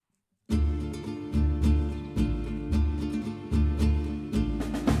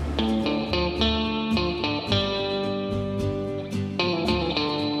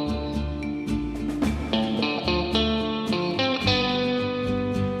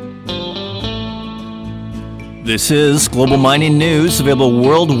This is Global Mining News, available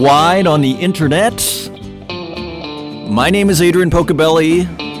worldwide on the internet. My name is Adrian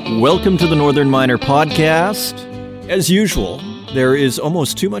Pocobelli. Welcome to the Northern Miner Podcast. As usual, there is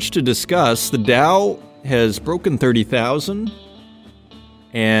almost too much to discuss. The Dow has broken 30,000,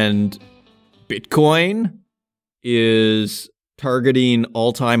 and Bitcoin is targeting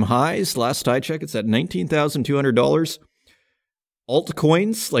all-time highs. Last I checked, it's at $19,200.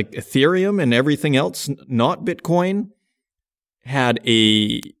 Altcoins like Ethereum and everything else, not Bitcoin, had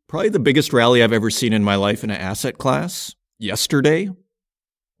probably the biggest rally I've ever seen in my life in an asset class yesterday.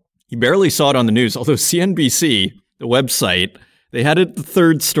 You barely saw it on the news, although CNBC, the website, they had it the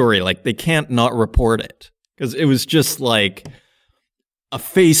third story. Like, they can't not report it because it was just like a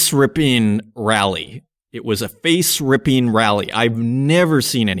face-ripping rally. It was a face-ripping rally. I've never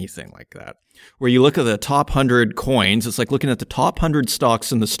seen anything like that. Where you look at the top 100 coins, it's like looking at the top 100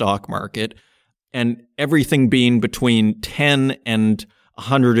 stocks in the stock market and everything being between 10 and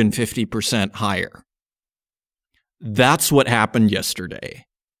 150% higher. That's what happened yesterday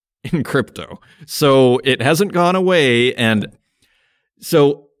in crypto. So it hasn't gone away. And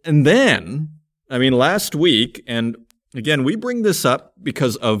then, last week, and again, we bring this up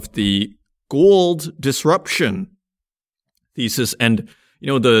because of the gold disruption thesis and,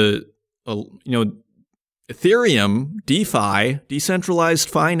 Ethereum, DeFi, decentralized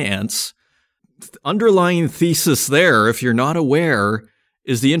finance, underlying thesis there, if you're not aware,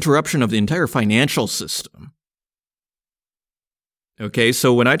 is the interruption of the entire financial system. Okay,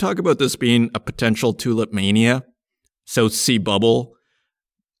 so when I talk about this being a potential tulip mania, South Sea bubble,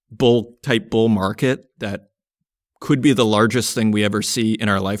 bull market that could be the largest thing we ever see in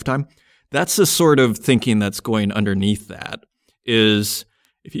our lifetime, that's the sort of thinking that's going underneath that is,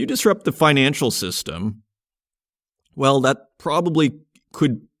 if you disrupt the financial system, well, that probably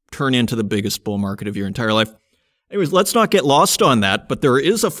could turn into the biggest bull market of your entire life. Anyways, let's not get lost on that, but there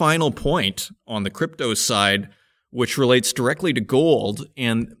is a final point on the crypto side which relates directly to gold,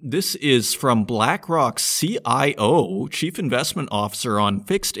 and this is from BlackRock's CIO, Chief Investment Officer on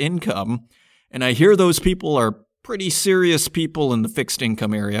fixed income, and I hear those people are pretty serious people in the fixed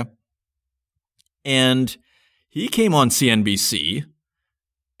income area. And he came on CNBC,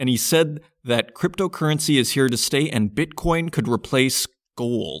 and he said that cryptocurrency is here to stay and Bitcoin could replace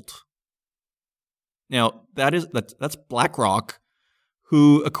gold. Now, that's BlackRock,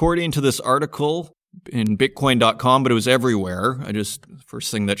 who, according to this article in Bitcoin.com, but it was everywhere.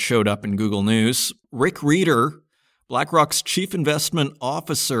 First thing that showed up in Google News, Rick Reeder, BlackRock's chief investment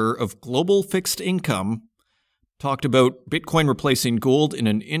officer of global fixed income, talked about Bitcoin replacing gold in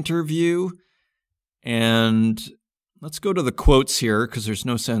an interview. And let's go to the quotes here because there's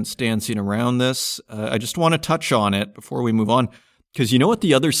no sense dancing around this. I just want to touch on it before we move on. Because you know what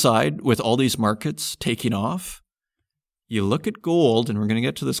the other side with all these markets taking off? You look at gold, and we're going to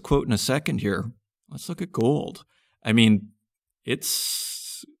get to this quote in a second here. Let's look at gold.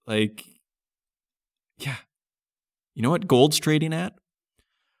 It's like, yeah. You know what gold's trading at?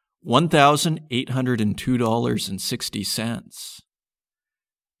 $1,802.60.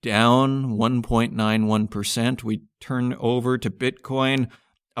 Down 1.91%. We turn over to Bitcoin,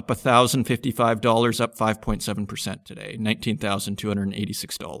 up $1,055, up 5.7% today,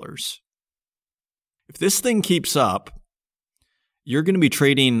 $19,286. If this thing keeps up, you're going to be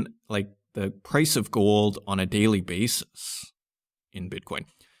trading like the price of gold on a daily basis in Bitcoin.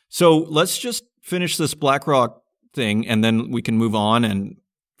 So let's just finish this BlackRock thing, and then we can move on and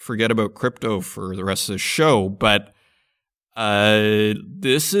forget about crypto for the rest of the show. But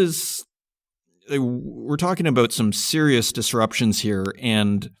we're talking about some serious disruptions here,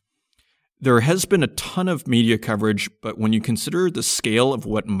 and there has been a ton of media coverage, but when you consider the scale of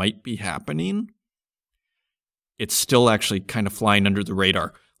what might be happening, it's still actually kind of flying under the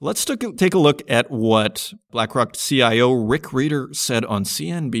radar. Let's take a look at what BlackRock CIO Rick Reeder said on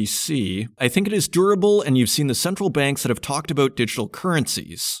CNBC. I think it is durable, and you've seen the central banks that have talked about digital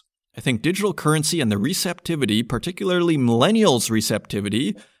currencies. I think digital currency and the receptivity, particularly millennials'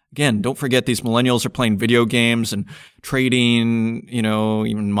 receptivity, again, don't forget these millennials are playing video games and trading,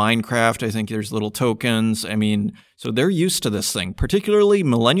 even Minecraft. I think there's little tokens. So they're used to this thing. Particularly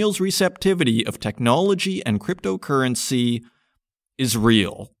millennials' receptivity of technology and cryptocurrency is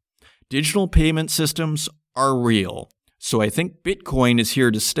real. Digital payment systems are real. So I think Bitcoin is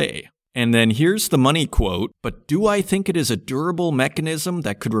here to stay. And then here's the money quote, but do I think it is a durable mechanism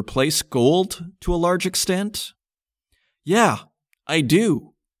that could replace gold to a large extent? Yeah, I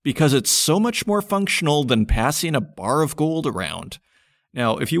do, because it's so much more functional than passing a bar of gold around.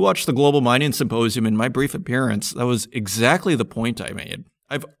 Now, if you watch the Global Mining Symposium in my brief appearance, that was exactly the point I made.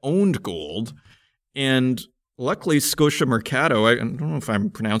 I've owned gold, and luckily, Scotia Mercado, I don't know if I'm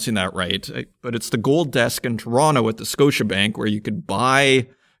pronouncing that right, but it's the gold desk in Toronto at the Scotiabank where you could buy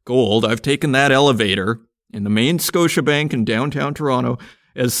gold. I've taken that elevator in the main Scotiabank in downtown Toronto,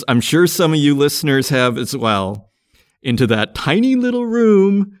 as I'm sure some of you listeners have as well, into that tiny little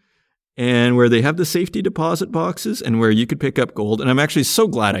room and where they have the safety deposit boxes and where you could pick up gold. And I'm actually so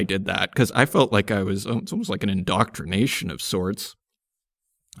glad I did that because I felt like it's almost like an indoctrination of sorts.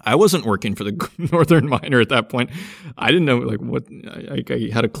 I wasn't working for the Northern Miner at that point. I didn't know I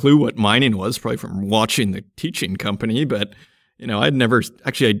had a clue what mining was, probably from watching the teaching company, but I'd never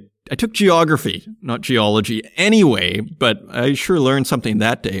actually, I took geography, not geology anyway, but I sure learned something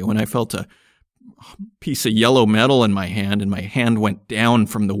that day when I felt a piece of yellow metal in my hand and my hand went down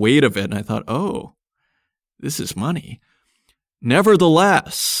from the weight of it. And I thought, oh, this is money.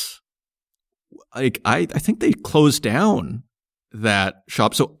 Nevertheless, I think they closed down that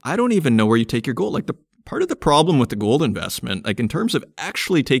shop. So I don't even know where you take your gold. Like, the part of the problem with the gold investment, like in terms of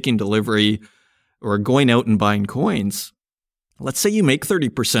actually taking delivery or going out and buying coins, let's say you make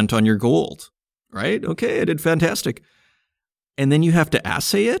 30% on your gold, right? Okay, I did fantastic. And then you have to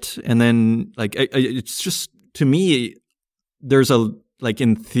assay it. And then it's just, to me, there's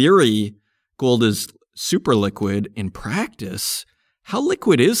in theory, gold is super liquid. In practice, how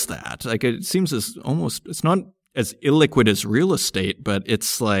liquid is that? Like, it seems it's not as illiquid as real estate, but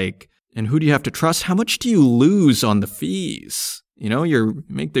it's like, and who do you have to trust? How much do you lose on the fees? You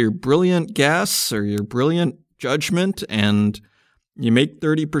make your brilliant guess or your brilliant judgment and you make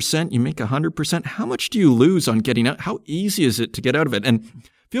 30%, you make 100%. How much do you lose on getting out? How easy is it to get out of it? And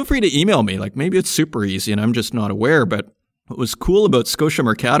feel free to email me. Like, maybe it's super easy and I'm just not aware, but what was cool about Scotia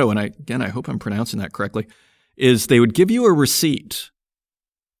Mercado, and I hope I'm pronouncing that correctly, is they would give you a receipt.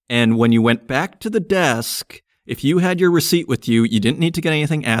 And when you went back to the desk, if you had your receipt with you, you didn't need to get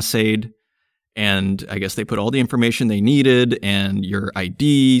anything assayed. And I guess they put all the information they needed and your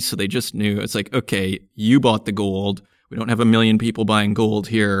ID. So they just knew, it's like, okay, you bought the gold. We don't have a million people buying gold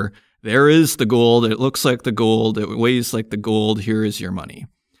here. There is the gold. It looks like the gold. It weighs like the gold. Here is your money.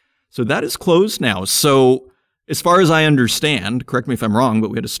 So that is closed now. So as far as I understand, correct me if I'm wrong, but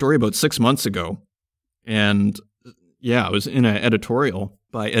we had a story about 6 months ago. And yeah, it was in an editorial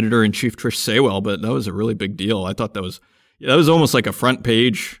by editor-in-chief Trish Saywell, but that was a really big deal. I thought that was almost like a front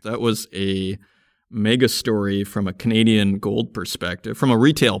page. That was a mega story from a Canadian gold perspective, from a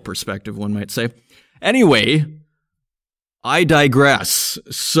retail perspective, one might say. Anyway, I digress.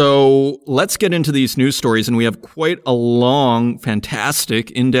 So let's get into these news stories, and we have quite a long,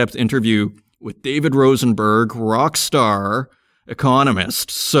 fantastic, in-depth interview with David Rosenberg, rock star economist.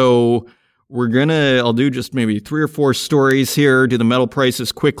 So I'll do just maybe 3 or 4 stories here, do the metal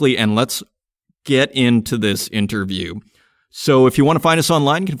prices quickly, and let's get into this interview. So if you want to find us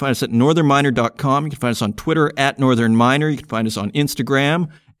online, you can find us at northernminer.com. You can find us on Twitter at Northern Miner. You can find us on Instagram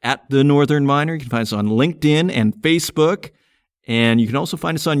at The Northern Miner. You can find us on LinkedIn and Facebook. And you can also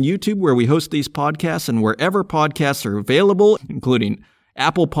find us on YouTube, where we host these podcasts, and wherever podcasts are available, including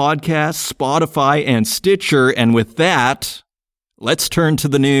Apple Podcasts, Spotify, and Stitcher. And with that, let's turn to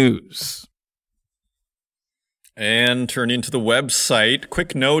the news. And turning to the website,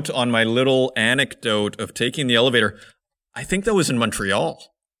 quick note on my little anecdote of taking the elevator. I think that was in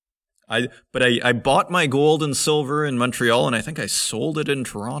Montreal. I bought my gold and silver in Montreal, and I think I sold it in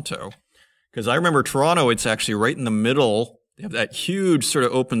Toronto. Because I remember Toronto, it's actually right in the middle. They have that huge sort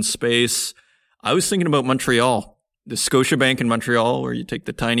of open space. I was thinking about Montreal, the Scotiabank in Montreal, where you take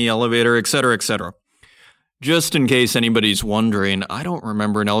the tiny elevator, et cetera, et cetera. Just in case anybody's wondering, I don't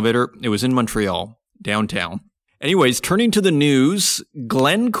remember an elevator. It was in Montreal, downtown. Anyways, turning to the news,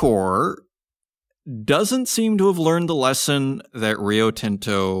 Glencore doesn't seem to have learned the lesson that Rio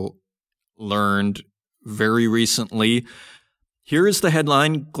Tinto learned very recently. Here is the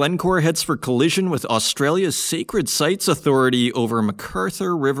headline: Glencore heads for collision with Australia's Sacred Sites Authority over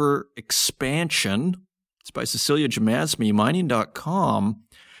MacArthur River expansion. It's by Cecilia Jamasmy, mining.com.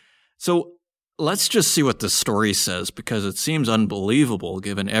 So let's just see what the story says, because it seems unbelievable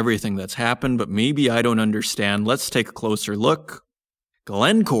given everything that's happened, but maybe I don't understand. Let's take a closer look.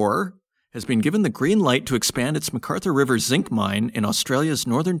 Glencore has been given the green light to expand its MacArthur River zinc mine in Australia's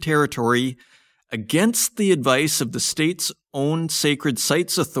Northern Territory against the advice of the state's own Sacred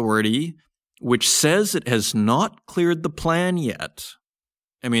Sites Authority, which says it has not cleared the plan yet.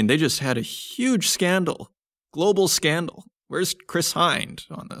 I mean, they just had a huge scandal, global scandal. Where's Chris Hind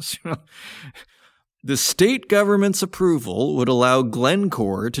on this? The state government's approval would allow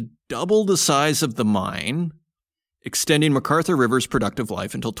Glencore to double the size of the mine, extending MacArthur River's productive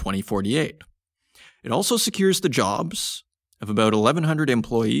life until 2048. It also secures the jobs of about 1,100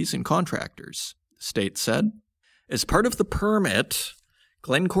 employees and contractors, the state said. As part of the permit,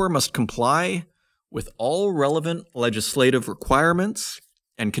 Glencore must comply with all relevant legislative requirements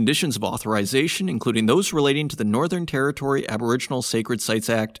and conditions of authorization, including those relating to the Northern Territory Aboriginal Sacred Sites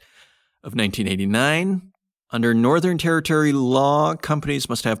Act of 1989. Under Northern Territory law, companies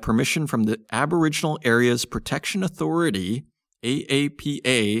must have permission from the Aboriginal Areas Protection Authority,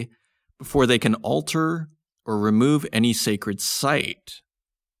 AAPA, before they can alter or remove any sacred site.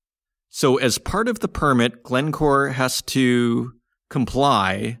 So as part of the permit, Glencore has to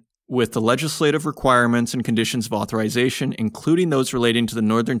comply with the legislative requirements and conditions of authorization, including those relating to the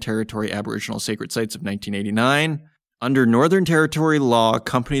Northern Territory Aboriginal Sacred Sites of 1989. Under Northern Territory law,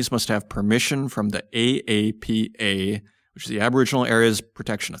 companies must have permission from the AAPA, which is the Aboriginal Areas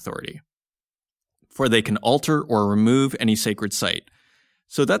Protection Authority, before they can alter or remove any sacred site.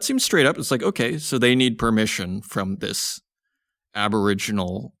 So that seems straight up. It's like, okay, so they need permission from this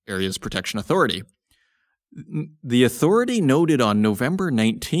Aboriginal Areas Protection Authority. The authority noted on November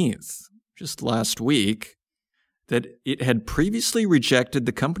 19th, just last week, that it had previously rejected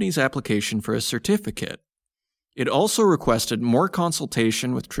the company's application for a certificate. It also requested more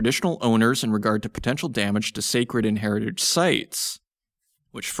consultation with traditional owners in regard to potential damage to sacred and heritage sites,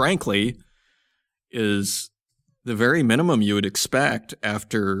 which frankly is the very minimum you would expect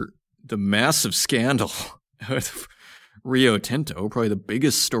after the massive scandal with Rio Tinto, probably the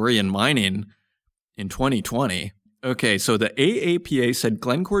biggest story in mining in 2020. Okay, so the AAPA said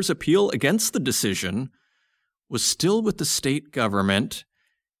Glencore's appeal against the decision was still with the state government,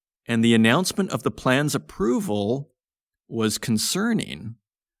 and the announcement of the plan's approval was concerning.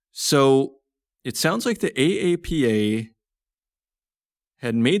 So it sounds like the AAPA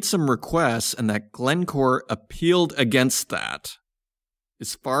had made some requests and that Glencore appealed against that,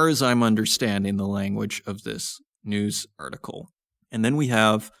 as far as I'm understanding the language of this news article. And then we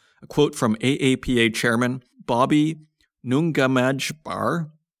have a quote from AAPA chairman Bobby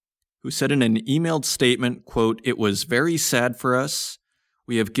Nungamajbar, who said in an emailed statement, quote, "It was very sad for us.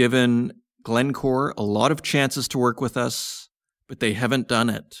 We have given Glencore a lot of chances to work with us, but they haven't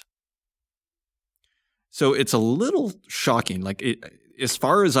done it." So it's a little shocking. As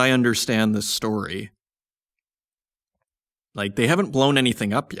far as I understand this story, they haven't blown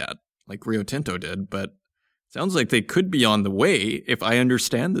anything up yet, like Rio Tinto did, but it sounds like they could be on the way, if I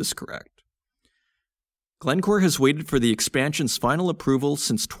understand this correct. Glencore has waited for the expansion's final approval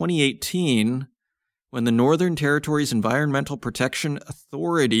since 2018, when the Northern Territory's Environmental Protection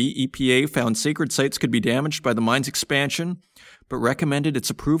Authority, EPA, found sacred sites could be damaged by the mine's expansion, but recommended its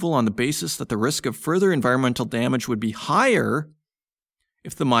approval on the basis that the risk of further environmental damage would be higher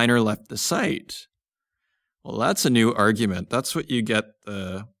if the miner left the site. Well, that's a new argument. That's what you get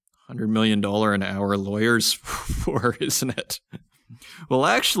the $100 million an hour lawyers for, isn't it? Well,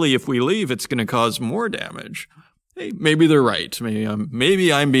 actually, if we leave, it's going to cause more damage. Hey, maybe they're right.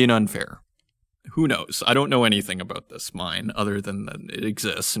 Maybe I'm being unfair. Who knows? I don't know anything about this mine other than that it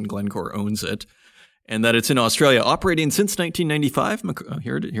exists and Glencore owns it, and that it's in Australia, operating since 1995.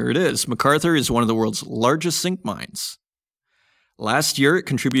 Here it is. MacArthur is one of the world's largest zinc mines. Last year, it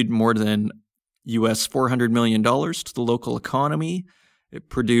contributed more than US $400 million to the local economy. It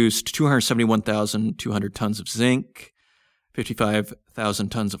produced 271,200 tons of zinc, 55,000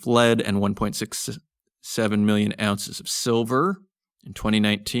 tons of lead, and 1.67 million ounces of silver in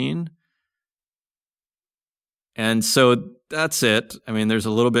 2019. And so that's it. There's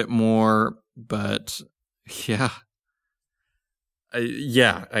a little bit more, but yeah.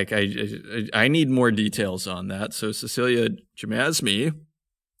 I need more details on that. So Cecilia Jamasmi,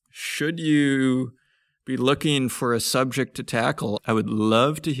 should you be looking for a subject to tackle, I would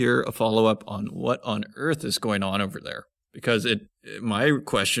love to hear a follow-up on what on earth is going on over there. Because my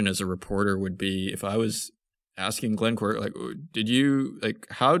question as a reporter would be, if I was asking Glencore,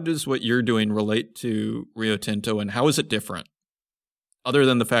 how does what you're doing relate to Rio Tinto, and how is it different? Other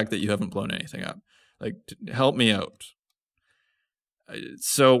than the fact that you haven't blown anything up. Help me out.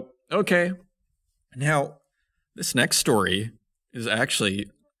 So, okay. Now, this next story is actually,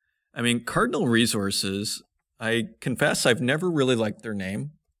 Cardinal Resources, I confess I've never really liked their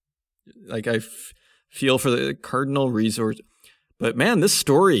name. I feel for the Cardinal Resource. But man, this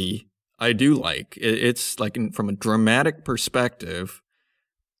story I do like. It's from a dramatic perspective,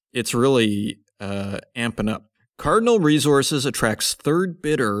 it's really amping up. Cardinal Resources attracts third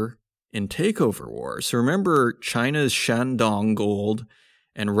bidder in takeover war. So remember, China's Shandong Gold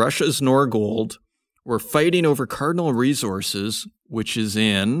and Russia's Norgold were fighting over Cardinal Resources, which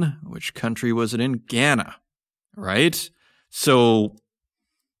country was it in? Ghana, right? So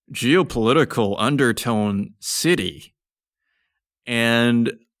geopolitical undertone city.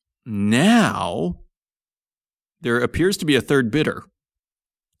 And now there appears to be a third bidder.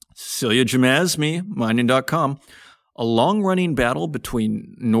 Cecilia Jamasmy, mining.com. A long-running battle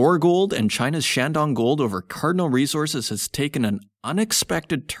between Norgold and China's Shandong Gold over Cardinal Resources has taken an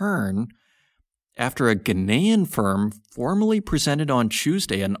unexpected turn after a Ghanaian firm formally presented on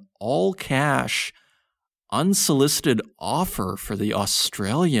Tuesday an all-cash, unsolicited offer for the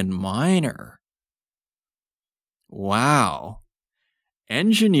Australian miner. Wow.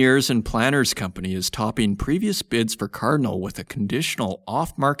 Engineers and Planners Company is topping previous bids for Cardinal with a conditional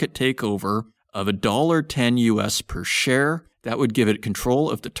off-market takeover of $1.10 US per share. That would give it control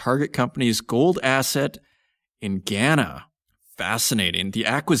of the target company's gold asset in Ghana. Fascinating. The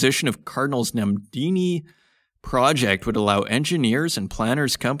acquisition of Cardinal's Namdini project would allow engineers and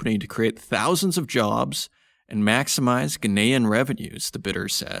Planners Company to create thousands of jobs and maximize Ghanaian revenues, the bidder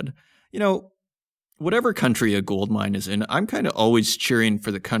said. You know, whatever country a gold mine is in, I'm kind of always cheering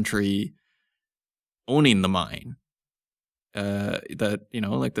for the country owning the mine. That, you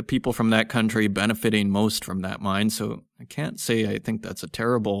know, like the people from that country benefiting most from that mine. So I can't say I think that's a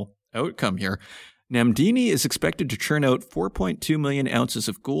terrible outcome here. Namdini is expected to churn out 4.2 million ounces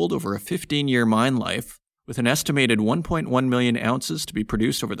of gold over a 15-year mine life, with an estimated 1.1 million ounces to be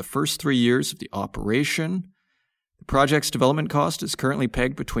produced over the first 3 years of the operation. The project's development cost is currently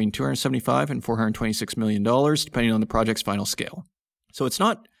pegged between $275 and $426 million, depending on the project's final scale. So it's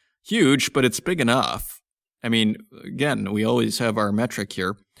not huge, but it's big enough. I mean, again, we always have our metric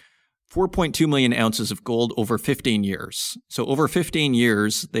here. 4.2 million ounces of gold over 15 years. So over 15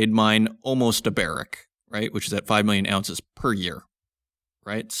 years, they'd mine almost a barrack, right? Which is at 5 million ounces per year,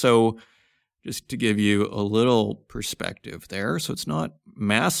 right? So just to give you a little perspective there. So it's not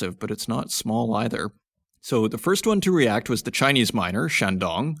massive, but it's not small either. So the first one to react was the Chinese miner,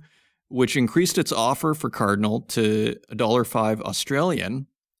 Shandong, which increased its offer for Cardinal to $1.05 Australian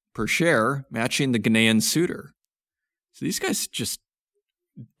per share, matching the Ghanaian suitor. So these guys just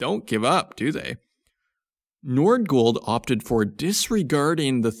don't give up, do they? Nordgold opted for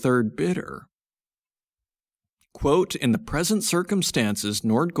disregarding the third bidder. Quote, in the present circumstances,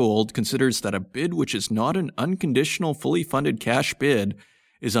 Nordgold considers that a bid which is not an unconditional, fully funded cash bid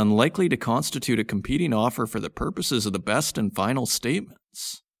is unlikely to constitute a competing offer for the purposes of the best and final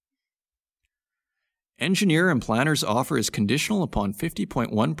statements. Engineer and Planner's offer is conditional upon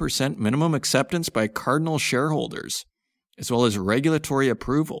 50.1% minimum acceptance by Cardinal shareholders, as well as regulatory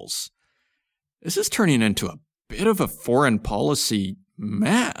approvals. This is turning into a bit of a foreign policy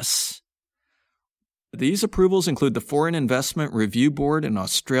mess. These approvals include the Foreign Investment Review Board in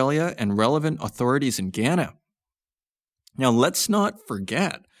Australia and relevant authorities in Ghana. Now, let's not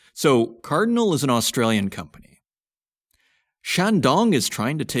forget. So, Cardinal is an Australian company. Shandong is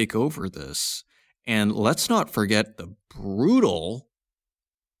trying to take over this. And let's not forget the brutal.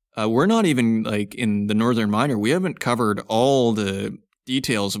 We're not even like in the Northern Miner. We haven't covered all the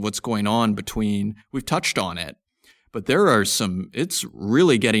details of what's going on between. We've touched on it, but there are some. It's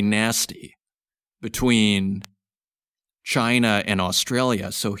really getting nasty between China and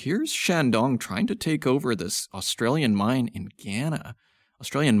Australia. So here's Shandong trying to take over this Australian mine in Ghana,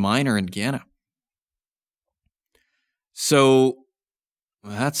 Australian miner in Ghana. So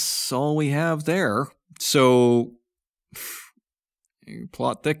that's all we have there. So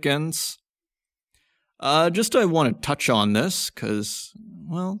plot thickens. I want to touch on this because,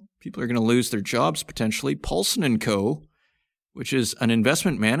 well, people are going to lose their jobs potentially. Paulson & Co., which is an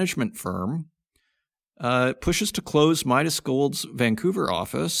investment management firm, pushes to close Midas Gold's Vancouver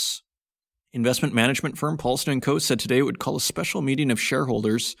office. Investment management firm Paulson & Co. said today it would call a special meeting of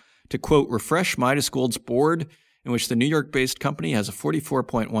shareholders to, quote, refresh Midas Gold's board, in which the New York-based company has a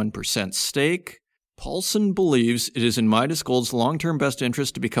 44.1% stake. Paulson believes it is in Midas Gold's long-term best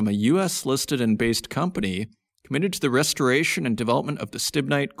interest to become a U.S.-listed and based company committed to the restoration and development of the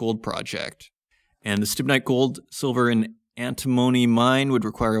Stibnite Gold Project. And the Stibnite Gold, Silver, and Antimony mine would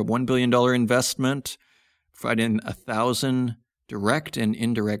require a $1 billion investment, providing 1,000 direct and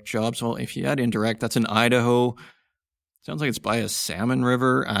indirect jobs. Well, if you add indirect, that's in Idaho. Sounds like it's by a salmon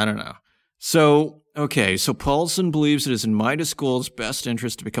river. I don't know. So Paulson believes it is in Midas Gold's best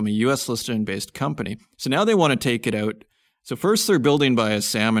interest to become a U.S.-listed and based company. So now they want to take it out. So first they're building by a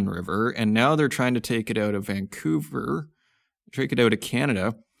salmon river, and now they're trying to take it out of Vancouver, take it out of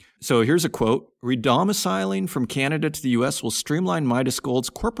Canada. So here's a quote. Redomiciling from Canada to the U.S. will streamline Midas Gold's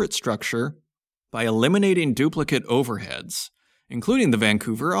corporate structure by eliminating duplicate overheads, including the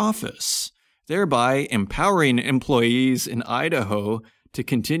Vancouver office, thereby empowering employees in Idaho to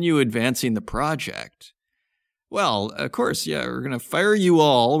continue advancing the project. Well, of course, yeah, we're going to fire you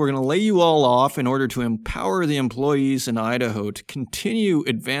all. We're going to lay you all off in order to empower the employees in Idaho to continue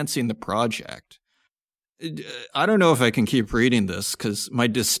advancing the project. I don't know if I can keep reading this because my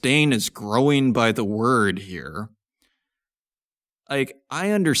disdain is growing by the word here. Like,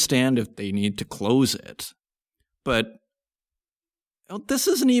 I understand if they need to close it, but this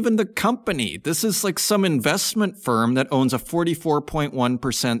isn't even the company. This is like some investment firm that owns a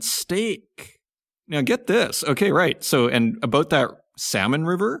 44.1% stake. Now get this. Okay, right. So, and about that salmon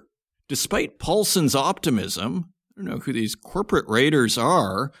river, despite Paulson's optimism, I don't know who these corporate raiders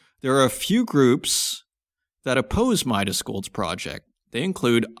are, there are a few groups that oppose Midas Gold's project. They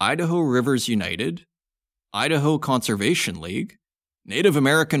include Idaho Rivers United, Idaho Conservation League, Native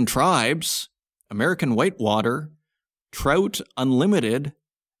American Tribes, American Whitewater, Trout Unlimited,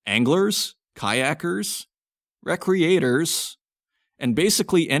 anglers, kayakers, recreators, and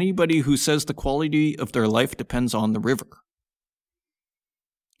basically anybody who says the quality of their life depends on the river.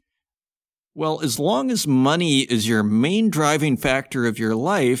 Well, as long as money is your main driving factor of your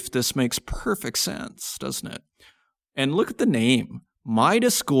life, this makes perfect sense, doesn't it? And look at the name.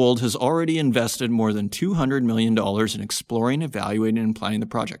 Midas Gold has already invested more than $200 million in exploring, evaluating, and planning the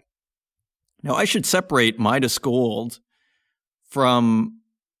project. Now, I should separate Midas Gold from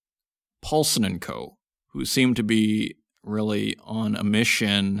Paulson & Co., who seem to be really on a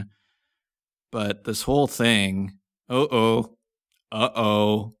mission. But this whole thing,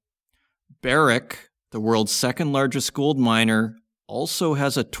 Barrick, the world's second largest gold miner, also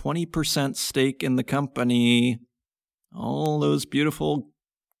has a 20% stake in the company. All those beautiful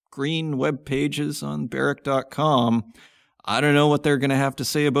green web pages on Barrick.com. I don't know what they're going to have to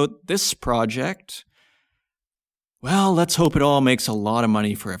say about this project. Well, let's hope it all makes a lot of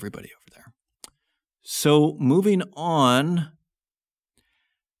money for everybody over there. So moving on.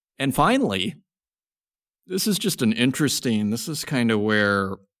 And finally, this is kind of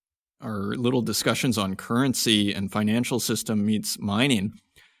where our little discussions on currency and financial system meets mining.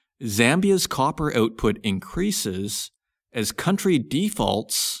 Zambia's copper output increases as country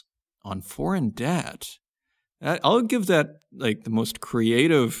defaults on foreign debt. I'll give that like the most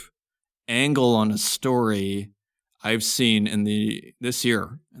creative angle on a story I've seen this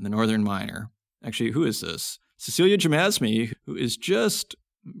year in the Northern Miner. Actually, who is this? Cecilia Jamasmi, who is just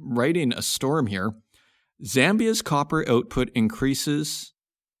writing a storm here. Zambia's copper output increases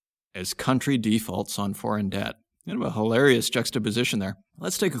as country defaults on foreign debt. Kind of a hilarious juxtaposition there.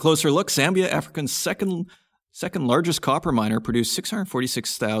 Let's take a closer look. Zambia, Africa's second largest copper miner, produced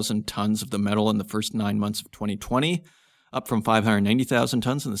 646,000 tons of the metal in the first 9 months of 2020, up from 590,000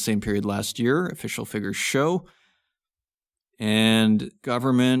 tons in the same period last year, official figures show. And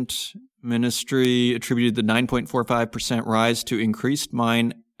government ministry attributed the 9.45% rise to increased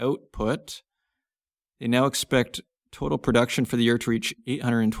mine output. They now expect total production for the year to reach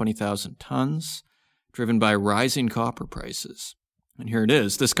 820,000 tons, driven by rising copper prices. And here it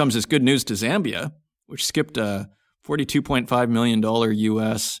is. This comes as good news to Zambia, which skipped a $42.5 million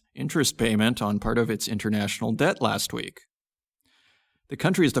U.S. interest payment on part of its international debt last week. The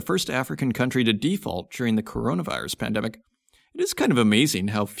country is the first African country to default during the coronavirus pandemic. It is kind of amazing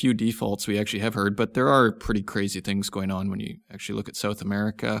how few defaults we actually have heard, but there are pretty crazy things going on when you actually look at South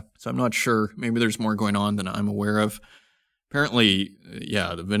America. So I'm not sure. Maybe there's more going on than I'm aware of. Apparently,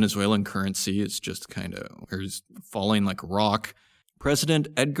 the Venezuelan currency is just kind of falling like a rock. President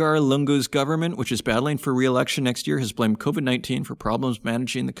Edgar Lungu's government, which is battling for re-election next year, has blamed COVID-19 for problems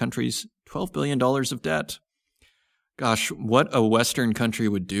managing the country's $12 billion of debt. Gosh, what a Western country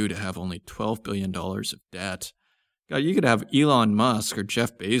would do to have only $12 billion of debt. God, you could have Elon Musk or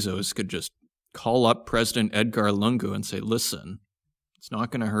Jeff Bezos could just call up President Edgar Lungu and say, listen, it's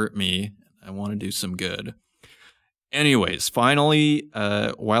not going to hurt me. I want to do some good. Anyways, finally,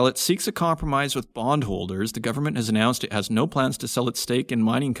 while it seeks a compromise with bondholders, the government has announced it has no plans to sell its stake in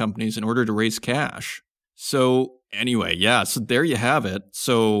mining companies in order to raise cash. So anyway, so there you have it.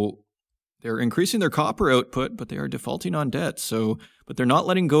 So they're increasing their copper output, but they are defaulting on debt. But they're not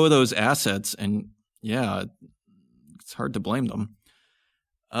letting go of those assets. And it's hard to blame them.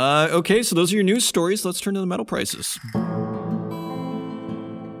 Okay, so those are your news stories. Let's turn to the metal prices.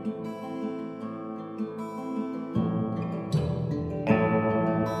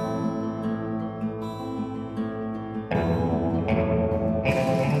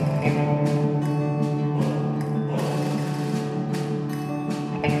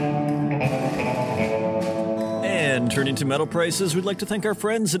 Turning to metal prices, we'd like to thank our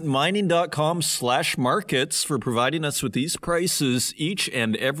friends at mining.com/markets for providing us with these prices each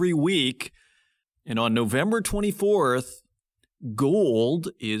and every week. And on November 24th,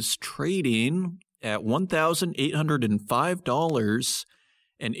 gold is trading at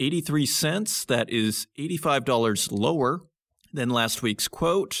 $1,805.83. That is $85 lower than last week's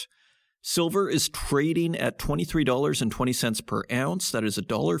quote. Silver is trading at $23.20 per ounce. That is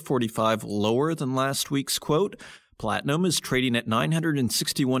 $1.45 lower than last week's quote. Platinum is trading at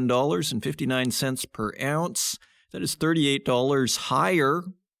 $961.59 per ounce. That is $38 higher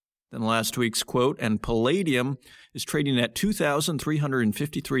than last week's quote. And palladium is trading at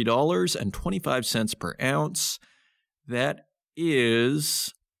 $2,353.25 per ounce. That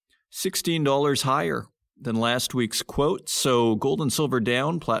is $16 higher than last week's quote. So gold and silver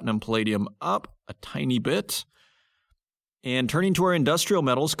down, platinum, palladium up a tiny bit. And turning to our industrial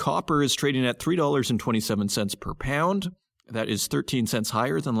metals, copper is trading at $3.27 per pound. That is 13 cents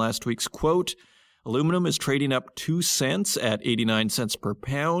higher than last week's quote. Aluminum is trading up 2 cents at 89 cents per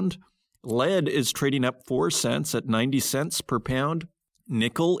pound. Lead is trading up 4 cents at 90 cents per pound.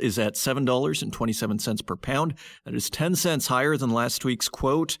 Nickel is at $7.27 per pound. That is 10 cents higher than last week's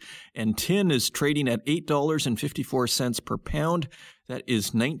quote. And tin is trading at $8.54 per pound. That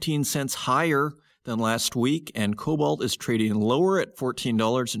is 19 cents higher than last week. And cobalt is trading lower at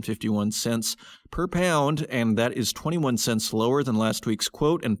 $14.51 per pound. And that is 21 cents lower than last week's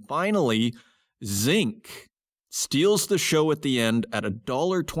quote. And finally, zinc steals the show at the end at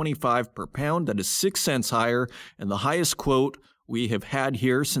 $1.25 per pound. That is 6 cents higher, and the highest quote we have had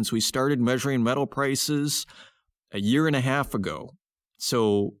here since we started measuring metal prices a year and a half ago.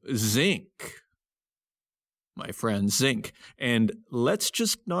 So zinc, my friend, zinc. And let's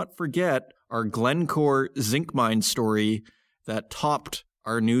just not forget our Glencore zinc mine story that topped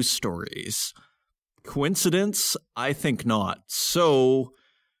our news stories. Coincidence? I think not. So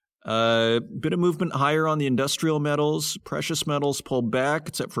bit of movement higher on the industrial metals. Precious metals pulled back,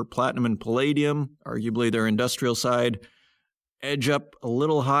 except for platinum and palladium, arguably their industrial side. Edge up a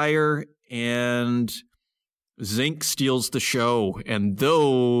little higher, and zinc steals the show. And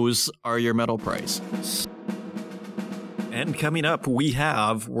those are your metal prices. And coming up, we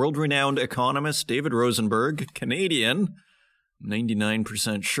have world-renowned economist David Rosenberg, Canadian,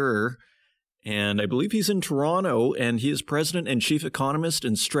 99% sure. And I believe he's in Toronto, and he is president and chief economist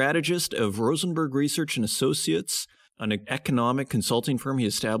and strategist of Rosenberg Research and Associates, an economic consulting firm he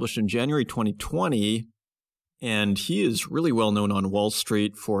established in January 2020. And he is really well known on Wall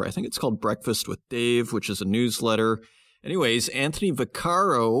Street for, I think it's called Breakfast with Dave, which is a newsletter. Anyways, Anthony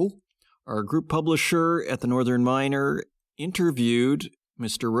Vaccaro, our group publisher at the Northern Miner, interviewed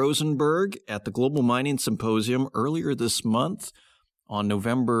Mr. Rosenberg at the Global Mining Symposium earlier this month on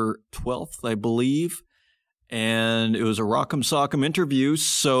November 12th, I believe. And it was a rock'em sock'em interview.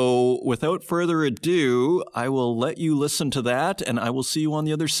 So without further ado, I will let you listen to that, and I will see you on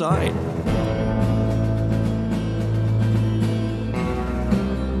the other side.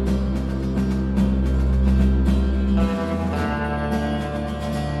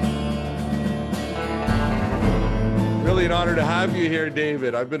 Really an honor to have you here,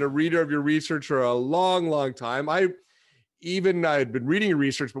 David. I've been a reader of your research for a long, long time. I had been reading your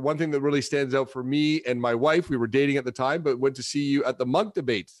research, but one thing that really stands out for me and my wife, we were dating at the time, but went to see you at the Monk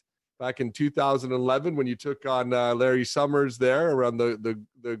debates back in 2011 when you took on Larry Summers there around the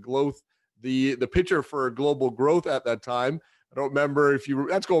pitcher for global growth at that time. I don't remember if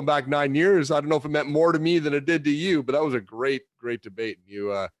that's going back 9 years. I don't know if it meant more to me than it did to you, but that was a great, great debate.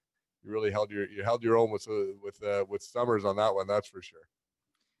 You really held your own with Summers on that one. That's for sure.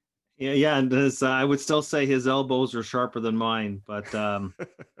 Yeah, and I would still say his elbows are sharper than mine, but the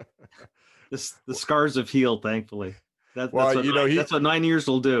scars have healed, thankfully. That's what 9 years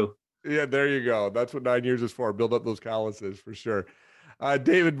will do. Yeah, there you go. That's what 9 years is for. Build up those calluses for sure.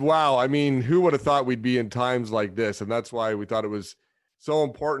 David, wow. I mean, who would have thought we'd be in times like this? And that's why we thought it was so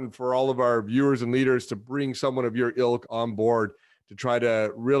important for all of our viewers and leaders to bring someone of your ilk on board to try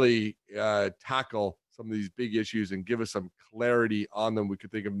to really tackle some of these big issues and give us some clarity on them. We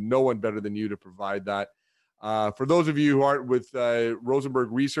could think of no one better than you to provide that. For those of you who aren't with Rosenberg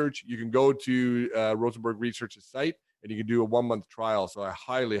Research, you can go to Rosenberg Research's site and you can do a 1-month trial. So I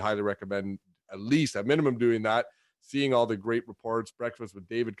highly, highly recommend at least at minimum doing that, seeing all the great reports. Breakfast with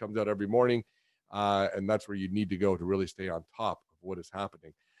David comes out every morning, and that's where you need to go to really stay on top of what is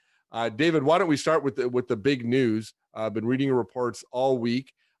happening. David, why don't we start with the big news? I've been reading your reports all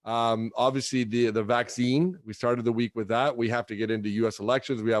week. Obviously the vaccine, we started the week with that. We have to get into US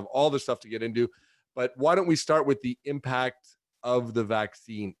elections. We have all the stuff to get into, but why don't we start with the impact of the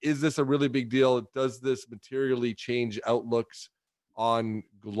vaccine? Is this a really big deal? Does this materially change outlooks on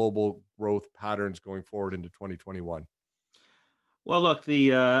global growth patterns going forward into 2021? Well, look,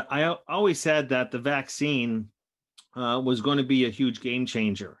 I always said that the vaccine was going to be a huge game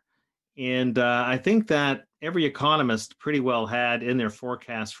changer. And I think that every economist pretty well had in their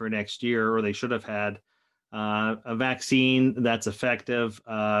forecast for next year, or they should have had, a vaccine that's effective,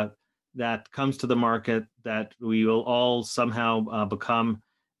 that comes to the market, that we will all somehow become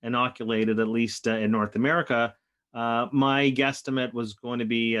inoculated, at least in North America. My guesstimate was going to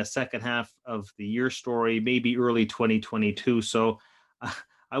be a second half of the year story, maybe early 2022. So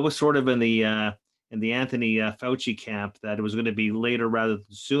I was sort of in the Anthony Fauci camp that it was going to be later rather than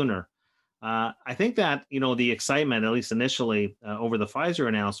sooner. I think that the excitement, at least initially, over the Pfizer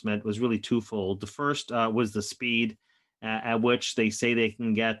announcement was really twofold. The first was the speed at which they say they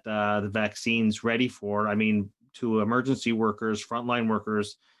can get the vaccines ready for. I mean, to emergency workers, frontline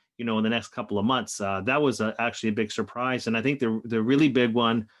workers, in the next couple of months. That was actually a big surprise, and I think the really big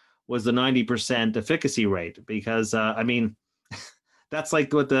one was the 90% efficacy rate, because I mean, that's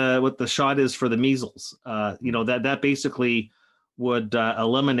like what the shot is for the measles. That basically would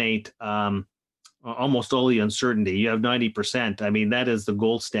eliminate almost all the uncertainty. You have 90%. I mean, that is the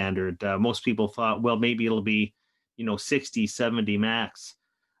gold standard. Most people thought, well, maybe it'll be, 60, 70 max.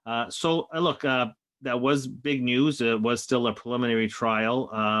 So look, that was big news. It was still a preliminary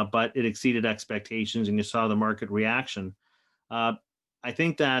trial, but it exceeded expectations, and you saw the market reaction. I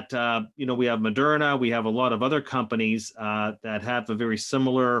think that, we have Moderna, we have a lot of other companies that have a very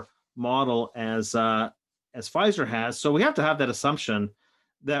similar model as Pfizer has. So we have to have that assumption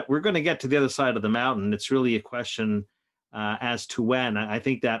that we're going to get to the other side of the mountain. It's really a question as to when. I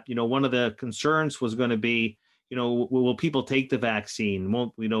think that, one of the concerns was going to be, will people take the vaccine?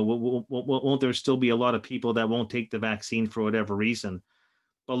 Won't there still be a lot of people that won't take the vaccine for whatever reason?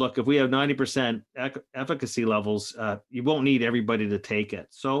 But look, if we have 90% efficacy levels, you won't need everybody to take it.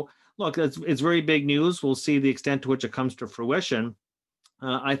 So look, it's very big news. We'll see the extent to which it comes to fruition.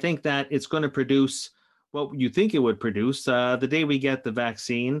 I think that it's going to produce what you think it would produce. The day we get the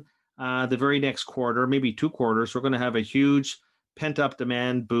vaccine, the very next quarter, maybe 2 quarters, we're going to have a huge pent-up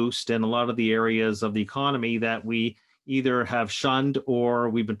demand boost in a lot of the areas of the economy that we either have shunned or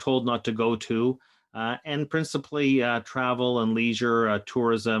we've been told not to go to. And principally travel and leisure,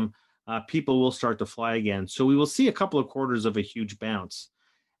 tourism, people will start to fly again. So we will see a couple of quarters of a huge bounce.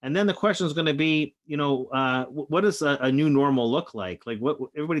 And then the question is going to be, what does a new normal look like? Like, what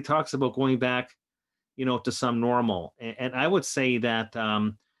everybody talks about going back, to some normal. And I would say that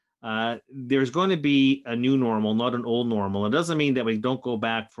there's going to be a new normal, not an old normal. It doesn't mean that we don't go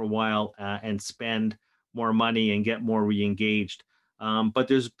back for a while and spend more money and get more re-engaged. But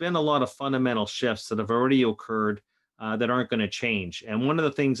there's been a lot of fundamental shifts that have already occurred that aren't going to change. And one of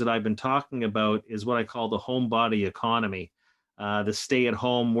the things that I've been talking about is what I call the homebody economy, the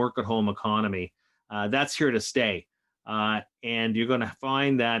stay-at-home, work-at-home economy. That's here to stay. And you're going to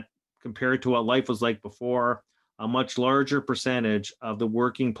find that compared to what life was like before, a much larger percentage of the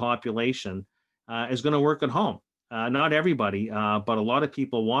working population is going to work at home. Not everybody, but a lot of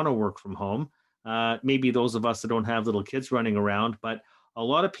people want to work from home. Maybe those of us that don't have little kids running around, but a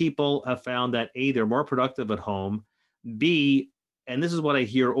lot of people have found that A, they're more productive at home, B, and this is what I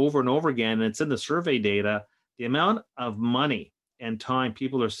hear over and over again, and it's in the survey data, the amount of money and time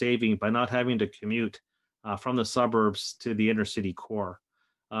people are saving by not having to commute from the suburbs to the inner city core.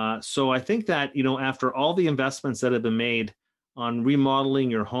 So I think that, after all the investments that have been made on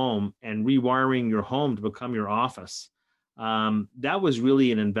remodeling your home and rewiring your home to become your office, that was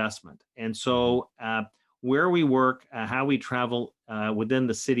really an investment. And so where we work, how we travel within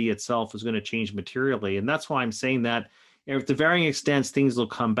the city itself is going to change materially. And that's why I'm saying that if to varying extents, things will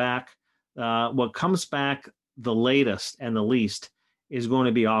come back. What comes back the latest and the least is going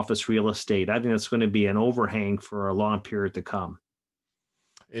to be office real estate. I think that's going to be an overhang for a long period to come.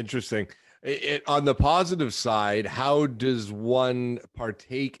 Interesting. On the positive side, how does one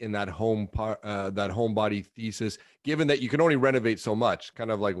partake in that homebody thesis, given that you can only renovate so much? Kind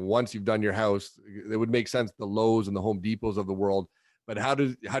of like once you've done your house, it would make sense, the Lowe's and the Home Depots of the world. But how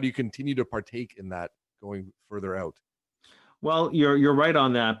do you continue to partake in that going further out? Well, you're right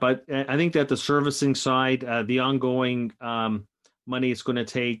on that, but I think that the servicing side, the ongoing money it's going to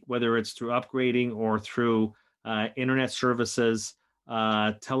take, whether it's through upgrading or through internet services,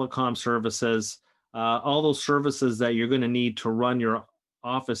 telecom services, all those services that you're going to need to run your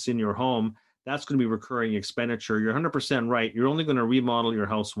office in your home, that's going to be recurring expenditure. You're 100% right. You're only going to remodel your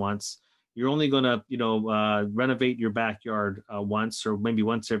house once. You're only going to, renovate your backyard once, or maybe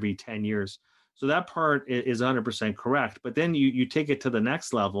once every 10 years. So that part is 100% correct. But then you take it to the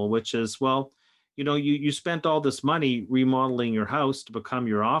next level, which is, well, you spent all this money remodeling your house to become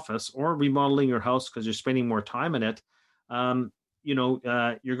your office, or remodeling your house because you're spending more time in it. You're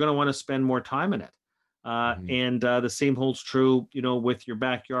going to want to spend more time in it. And the same holds true, with your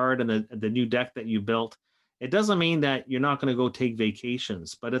backyard and the new deck that you built. It doesn't mean that you're not going to go take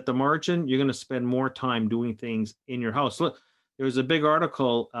vacations, but at the margin, you're going to spend more time doing things in your house. Look, there was a big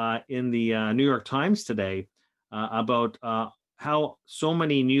article in the New York Times today about how so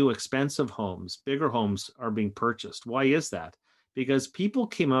many new expensive homes, bigger homes, are being purchased. Why is that? Because people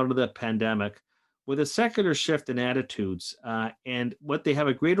came out of the pandemic with a secular shift in attitudes, and what they have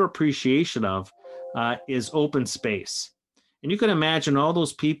a greater appreciation of is open space. And you can imagine all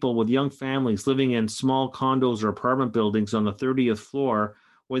those people with young families living in small condos or apartment buildings on the 30th floor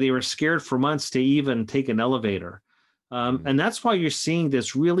where they were scared for months to even take an elevator. And that's why you're seeing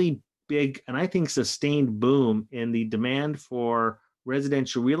this really big and I think sustained boom in the demand for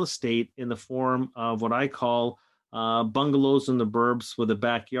residential real estate in the form of what I call bungalows in the burbs with a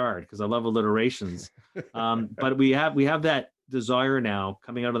backyard, because I love alliterations. But we have that desire now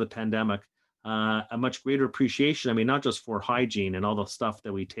coming out of the pandemic, a much greater appreciation. I mean, not just for hygiene and all the stuff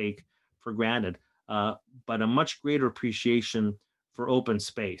that we take for granted, but a much greater appreciation for open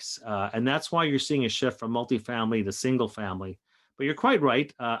space. And that's why you're seeing a shift from multifamily to single family. But you're quite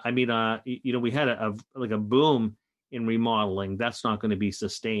right. We had a boom in remodeling. That's not going to be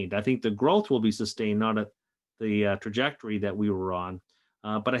sustained. I think the growth will be sustained, not at the trajectory that we were on.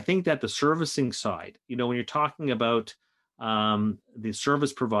 But I think that the servicing side, when you're talking about the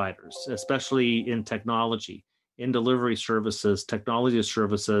service providers, especially in technology, in delivery services, technology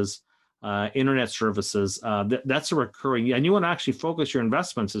services, internet services, that's a recurring, and you want to actually focus your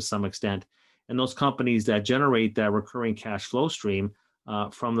investments to some extent in those companies that generate that recurring cash flow stream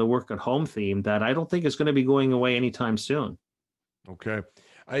from the work at home theme that I don't think is going to be going away anytime soon. Okay.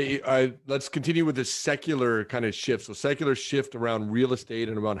 I let's continue with this secular kind of shift. So secular shift around real estate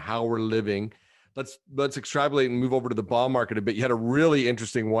and around how we're living. Let's extrapolate and move over to the bond market a bit. You had a really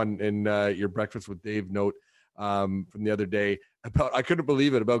interesting one in your Breakfast with Dave note from the other day about, I couldn't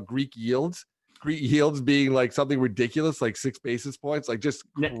believe it, about Greek yields being like something ridiculous, like 6 basis points, like just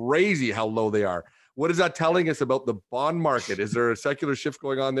crazy how low they are. What is that telling us about the bond market? Is there a secular shift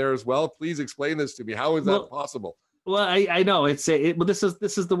going on there as well? Please explain this to me. How is that possible? Well, I know this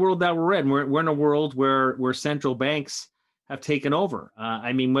is the world that we're in. We're in a world where central banks have taken over.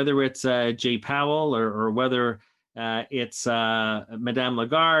 Whether it's Jay Powell or whether it's Madame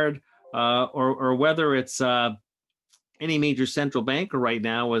Lagarde or whether it's any major central banker right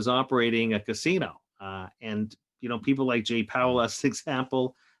now is operating a casino. And people like Jay Powell, as an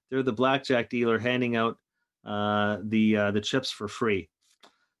example, they're the blackjack dealer handing out the chips for free.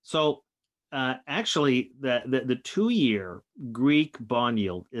 So actually, the 2-year Greek bond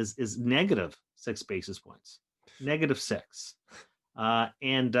yield is negative 6 basis points, negative 6.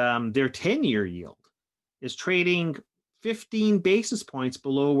 And their 10-year yield is trading 15 basis points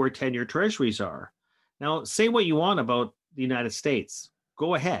below where 10-year treasuries are. Now, say what you want about the United States.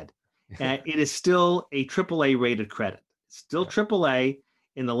 Go ahead. It is still a AAA rated credit. Still AAA.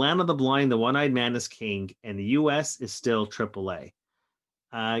 In the land of the blind, the one-eyed man is king, and the U.S. is still AAA.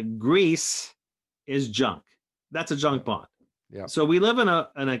 Greece is junk. That's a junk bond. Yeah. So we live in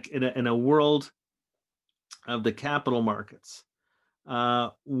a world of the capital markets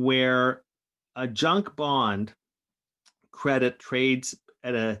where a junk bond credit trades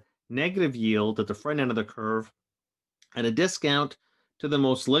at a negative yield at the front end of the curve at a discount to the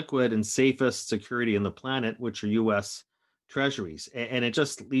most liquid and safest security on the planet, which are U.S. treasuries. And it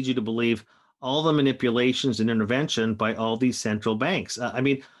just leads you to believe all the manipulations and intervention by all these central banks.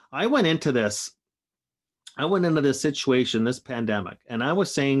 I went into this situation, this pandemic, and I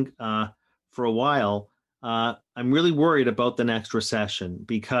was saying for a while, I'm really worried about the next recession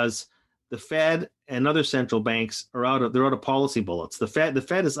because the Fed and other central banks are out of policy bullets. The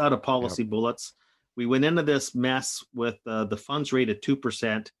Fed is out of policy bullets. We went into this mess with the funds rate at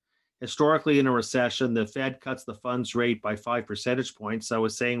 2%. Historically, in a recession, the Fed cuts the funds rate by 5 percentage points. So I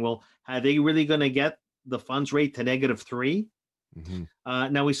was saying, well, are they really going to get the funds rate to -3?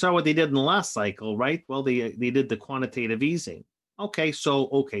 Mm-hmm. Now we saw what they did in the last cycle, right? Well, they did the quantitative easing.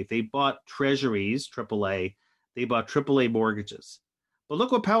 They bought treasuries, AAA. They bought AAA mortgages. But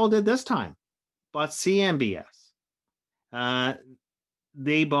look what Powell did this time. Bought CMBS.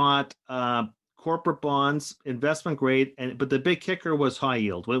 They bought corporate bonds, investment grade, but the big kicker was high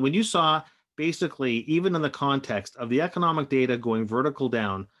yield. When you saw basically, even in the context of the economic data going vertical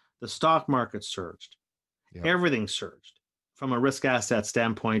down, the stock market surged. Yeah. Everything surged from a risk asset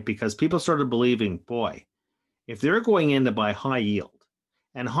standpoint because people started believing, boy, if they're going in to buy high yield,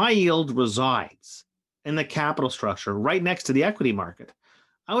 and high yield resides in the capital structure right next to the equity market.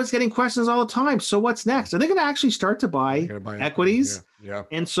 I was getting questions all the time. So what's next? Are they going to actually start to buy equities? Yeah.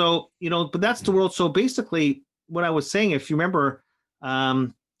 And so, but that's the world. So basically what I was saying, if you remember,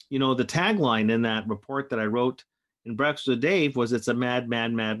 the tagline in that report that I wrote in Breakfast with Dave was, it's a mad,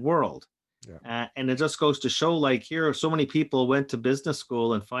 mad, mad world. And it just goes to show, like, here, so many people went to business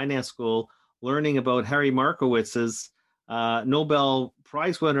school and finance school learning about Harry Markowitz's Nobel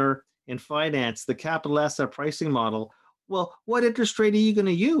Prize winner in finance, the capital asset pricing model. Well, what interest rate are you going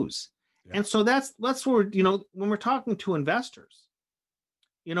to use? Yeah. And so that's where, when we're talking to investors,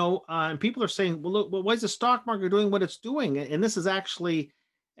 and people are saying, well, look, why is the stock market doing what it's doing? And this is actually,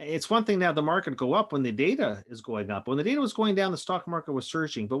 it's one thing to have the market go up when the data is going up. When the data was going down, the stock market was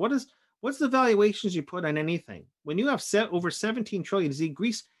surging. But what's the valuations you put on anything? When you have over 17 trillion, see,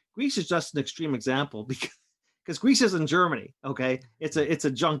 Greece is just an extreme example because Greece isn't Germany. Okay, it's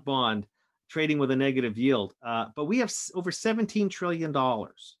a junk bond trading with a negative yield. But we have over $17 trillion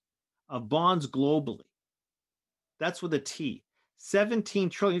of bonds globally. That's with a T.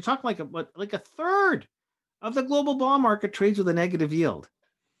 17 trillion. You're talking like a third of the global bond market trades with a negative yield.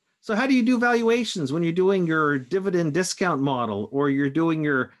 So how do you do valuations when you're doing your dividend discount model, or you're doing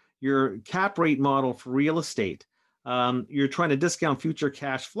your cap rate model for real estate? You're trying to discount future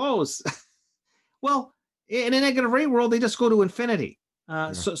cash flows. Well, in a negative rate world, they just go to infinity.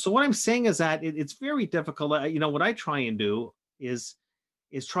 So what I'm saying is that it's very difficult. What I try and do is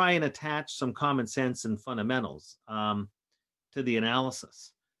try and attach some common sense and fundamentals to the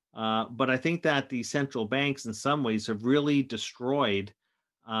analysis. But I think that the central banks in some ways have really destroyed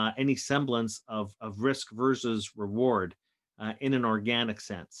any semblance of risk versus reward in an organic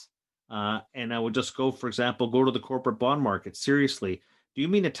sense. And I would just go to the corporate bond market. Seriously, do you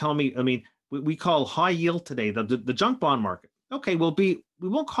mean to tell me, we call high yield today the junk bond market. Okay, we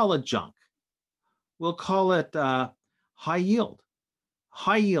won't call it junk. We'll call it high yield.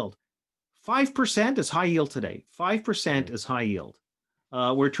 High yield. 5% is high yield today. 5% is high yield.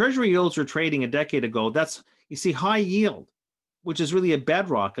 Where treasury yields were trading a decade ago, high yield, which is really a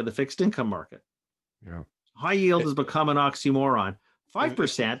bedrock of the fixed income market. Yeah. High yield has become an oxymoron.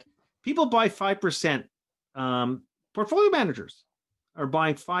 5%, people buy 5%. Portfolio managers are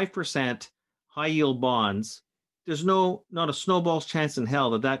buying 5% high yield bonds. There's not a snowball's chance in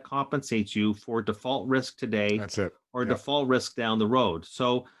hell that compensates you for default risk today. That's it. Or default risk down the road.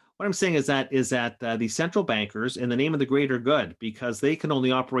 So what I'm saying is that the central bankers, in the name of the greater good, because they can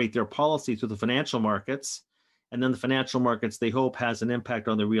only operate their policy through the financial markets, and then the financial markets, they hope, has an impact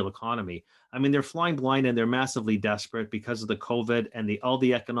on the real economy. They're flying blind, and they're massively desperate because of the COVID and all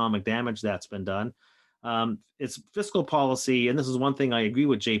the economic damage that's been done. It's fiscal policy, and this is one thing I agree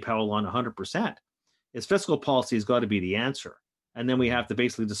with Jay Powell on 100%, is fiscal policy has got to be the answer. And then we have to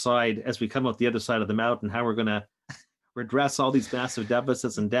basically decide, as we come out the other side of the mountain, how we're going to redress all these massive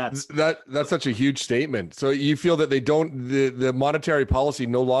deficits and debts. That's such a huge statement. So you feel that the monetary policy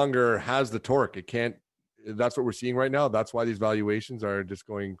no longer has the torque. It can't. That's what we're seeing right now. That's why these valuations are just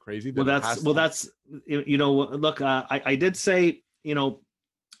going crazy. Look, I did say,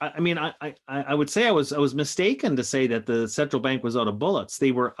 I would say I was mistaken to say that the central bank was out of bullets.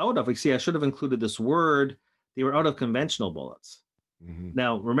 They were out of. I should have included this word. They were out of conventional bullets. Mm-hmm.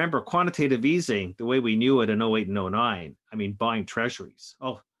 Now, remember, quantitative easing, the way we knew it in 08 and 09, buying treasuries.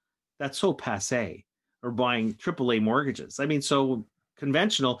 Oh, that's so passé. Or buying AAA mortgages. So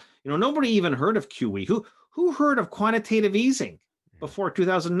conventional, nobody even heard of QE. Who heard of quantitative easing before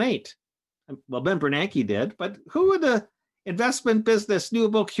 2008? Well, Ben Bernanke did, but who in the investment business knew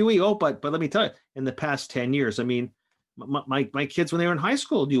about QE? Oh, but let me tell you, in the past 10 years, my kids, when they were in high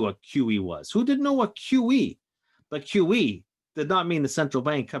school, knew what QE was. Who didn't know what QE? But QE did not mean the central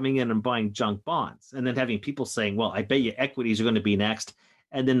bank coming in and buying junk bonds and then having people saying, well, I bet you equities are going to be next.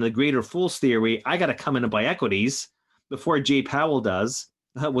 And then the greater fool's theory, I got to come in and buy equities before Jay Powell does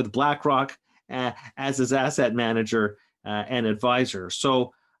with BlackRock as his asset manager and advisor.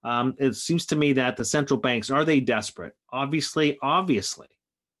 So it seems to me that the central banks, are they desperate? Obviously,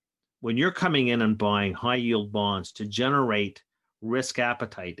 when you're coming in and buying high yield bonds to generate risk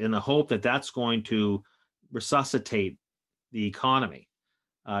appetite in the hope that that's going to resuscitate the economy,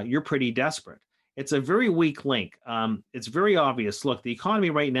 you're pretty desperate. It's a very weak link. It's very obvious. Look, the economy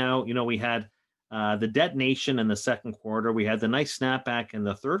right now, we had the detonation in the second quarter. We had the nice snapback in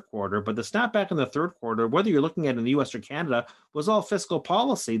the third quarter, but the snapback in the third quarter, whether you're looking at it in the US or Canada, was all fiscal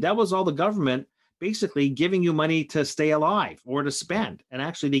policy. That was all the government basically giving you money to stay alive or to spend. And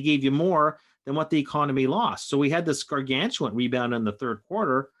actually they gave you more than what the economy lost. So we had this gargantuan rebound in the third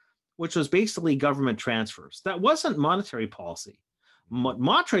quarter, which was basically government transfers. That wasn't monetary policy. What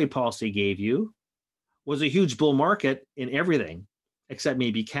monetary policy gave you was a huge bull market in everything except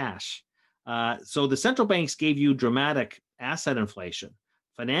maybe cash. So the central banks gave you dramatic asset inflation,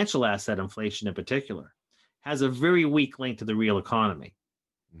 financial asset inflation in particular, has a very weak link to the real economy.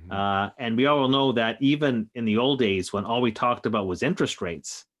 Mm-hmm. And we all know that even in the old days when all we talked about was interest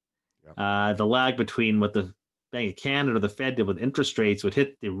rates, The lag between what the Bank of Canada or the Fed did with interest rates would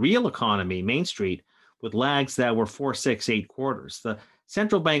hit the real economy, Main Street, with lags that were 4, 6, 8 quarters. The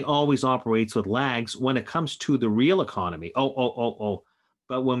central bank always operates with lags when it comes to the real economy. Oh.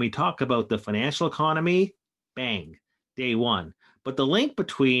 But when we talk about the financial economy, bang, day one. But the link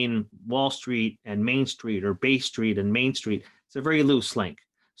between Wall Street and Main Street, or Bay Street and Main Street, it's a very loose link.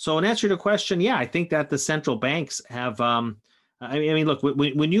 So in answer to your question, yeah, I think that the central banks have I mean, look,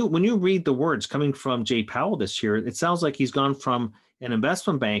 when you read the words coming from Jay Powell this year, it sounds like he's gone from an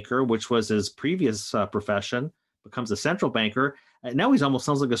investment banker, which was his previous profession, becomes a central banker. And now he's almost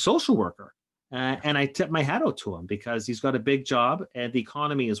sounds like a social worker. And I tip my hat out to him because he's got a big job, and the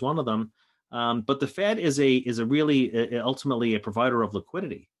economy is one of them. But the Fed is a really ultimately a provider of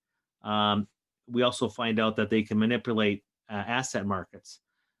liquidity. We also find out that they can manipulate asset markets.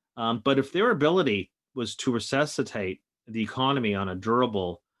 But if their ability was to resuscitate the economy on a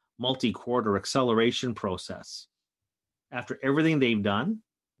durable multi-quarter acceleration process, after everything they've done,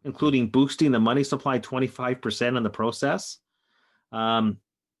 including boosting the money supply 25% in the process,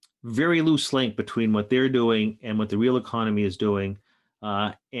 very loose link between what they're doing and what the real economy is doing.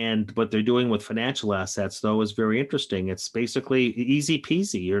 And what they're doing with financial assets, though, is very interesting. It's basically easy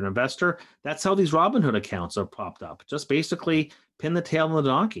peasy. You're an investor. That's how these Robinhood accounts are popped up. Just basically pin the tail on the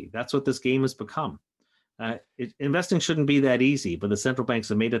donkey. That's what this game has become. Investing shouldn't be that easy, but the central banks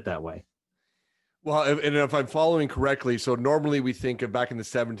have made it that way. Well, and if I'm following correctly, so normally we think of back in the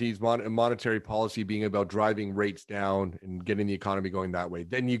 70s, monetary policy being about driving rates down and getting the economy going that way.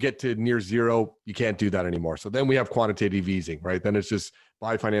 Then you get to near zero, you can't do that anymore. So then we have quantitative easing, right? Then it's just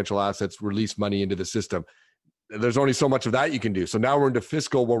buy financial assets, release money into the system. There's only so much of that you can do. So now we're into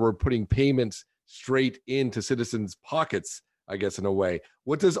fiscal, where we're putting payments straight into citizens' pockets, I guess, in a way.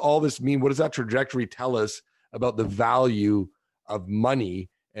 What does all this mean? What does that trajectory tell us about the value of money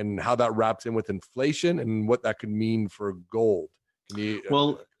and how that wraps in with inflation and what that could mean for gold? Can you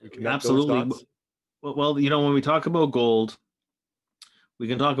absolutely. Well, when we talk about gold, we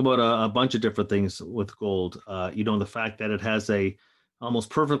can talk about a bunch of different things with gold. The fact that it has a almost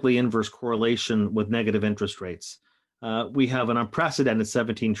perfectly inverse correlation with negative interest rates. We have an unprecedented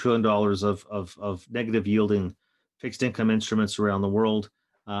 $17 trillion of negative yielding fixed income instruments around the world.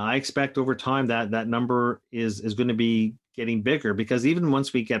 I expect over time that number is going to be getting bigger, because even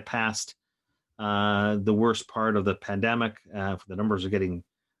once we get past the worst part of the pandemic, the numbers are getting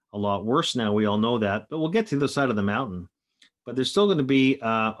a lot worse now. We all know that, but we'll get to the side of the mountain. But there's still going to be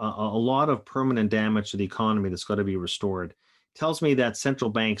a lot of permanent damage to the economy that's got to be restored. It tells me that central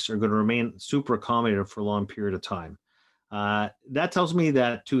banks are going to remain super accommodative for a long period of time. That tells me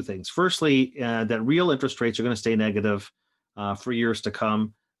that two things. Firstly, that real interest rates are going to stay negative for years to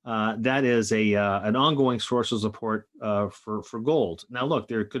come. That is an ongoing source of support for gold. Now, look,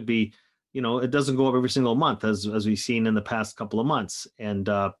 there could be, it doesn't go up every single month as we've seen in the past couple of months. And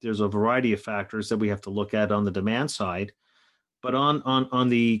there's a variety of factors that we have to look at on the demand side. But on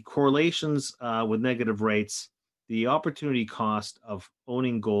the correlations with negative rates, the opportunity cost of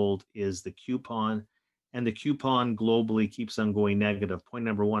owning gold is the coupon, and the coupon globally keeps on going negative. Point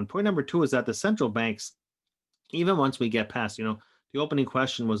number one. Point number two is that the central banks, even once we get past, the opening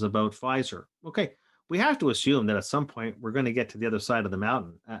question was about Pfizer. Okay, we have to assume that at some point we're going to get to the other side of the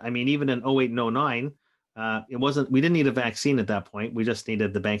mountain. I mean, even in 08 and 09, we didn't need a vaccine at that point. We just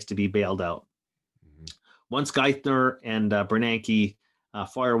needed the banks to be bailed out. Mm-hmm. Once Geithner and Bernanke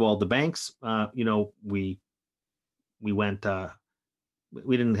firewalled the banks,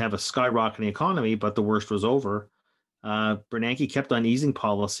 we didn't have a skyrocketing economy, but the worst was over. Bernanke kept on easing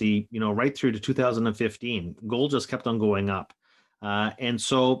policy, right through to 2015. Gold just kept on going up. And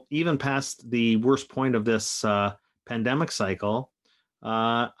so even past the worst point of this pandemic cycle,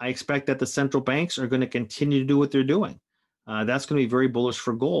 I expect that the central banks are going to continue to do what they're doing. That's going to be very bullish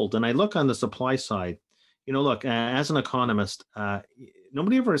for gold. And I look on the supply side, as an economist,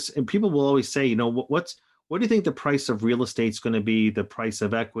 people will always say, what do you think the price of real estate is going to be, the price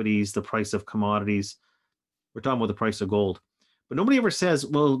of equities, the price of commodities? We're talking about the price of gold. But nobody ever says,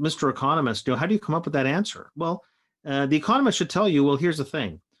 well, Mr. Economist, how do you come up with that answer? Well, the economist should tell you, well, here's the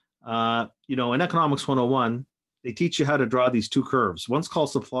thing. In Economics 101, they teach you how to draw these two curves. One's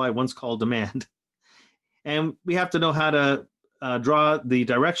called supply, one's called demand. And we have to know how to draw the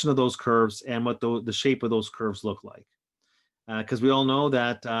direction of those curves and what the shape of those curves look like. Because we all know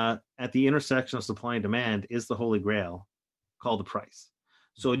that at the intersection of supply and demand is the holy grail called the price.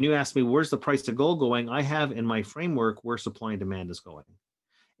 So when you ask me, where's the price of gold going? I have in my framework where supply and demand is going.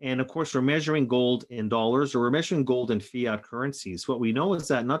 And of course, we're measuring gold in dollars, or we're measuring gold in fiat currencies. What we know is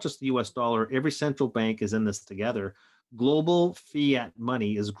that not just the US dollar, every central bank is in this together. global fiat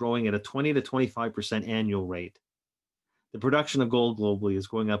money is growing at a 20 to 25% annual rate. The production of gold globally is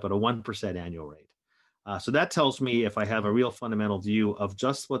going up at a 1% annual rate. So that tells me, if I have a real fundamental view of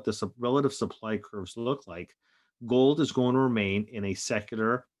just what the relative supply curves look like, gold is going to remain in a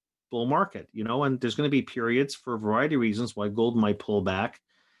secular bull market, and there's going to be periods for a variety of reasons why gold might pull back.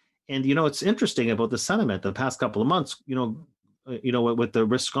 And, it's interesting about the sentiment the past couple of months, with the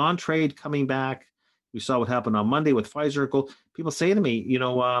risk on trade coming back. We saw what happened on Monday with Pfizer gold. People say to me,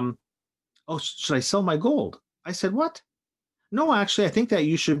 oh, should I sell my gold? I said, what? No, actually, I think that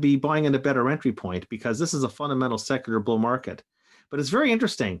you should be buying at a better entry point, because this is a fundamental secular bull market. But it's very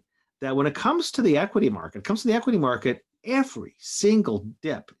interesting that when it comes to the equity market, every single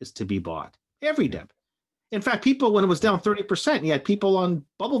dip is to be bought. Every dip. In fact, people, when it was down 30%, you had people on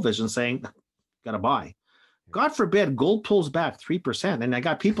Bubble Vision saying, got to buy. God forbid gold pulls back 3%. And I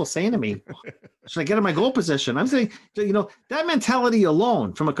got people saying to me, should I get in my gold position? I'm saying, that mentality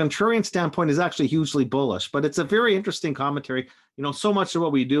alone from a contrarian standpoint is actually hugely bullish, but it's a very interesting commentary. So much of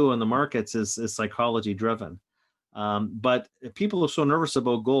what we do in the markets is psychology driven. But people are so nervous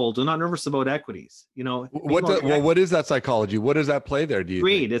about gold, they're not nervous about equities. What is that psychology? What does that play there? Do you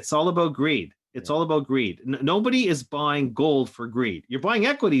greed? think? It's all about greed. It's all about greed. Nobody is buying gold for greed. You're buying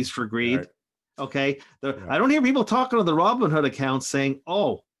equities for greed. Right. Okay. I don't hear people talking on the Robinhood accounts saying,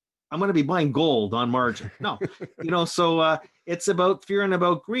 oh, I'm going to be buying gold on margin. No, so it's about fear and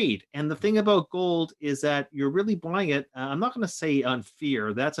about greed. And the thing about gold is that you're really buying it. I'm not going to say on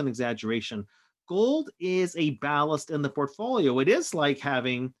fear. That's an exaggeration. Gold is a ballast in the portfolio. It is like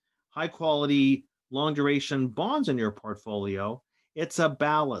having high quality, long duration bonds in your portfolio. It's a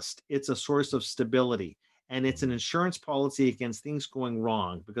ballast. It's a source of stability. And it's an insurance policy against things going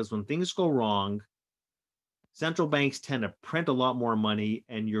wrong, because when things go wrong, central banks tend to print a lot more money,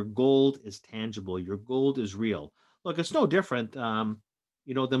 and your gold is tangible. Your gold is real. Look, it's no different,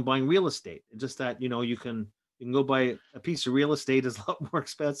 than buying real estate. It's just that, you can go buy a piece of real estate is a lot more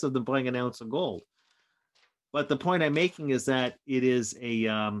expensive than buying an ounce of gold. But the point I'm making is that it is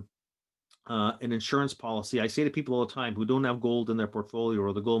an insurance policy. I say to people all the time who don't have gold in their portfolio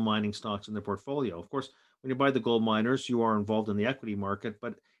or the gold mining stocks in their portfolio, of course, when you buy the gold miners, you are involved in the equity market,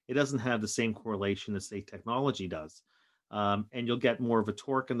 but it doesn't have the same correlation as, say, technology does. And you'll get more of a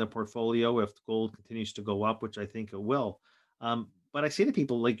torque in the portfolio if gold continues to go up, which I think it will. But I say to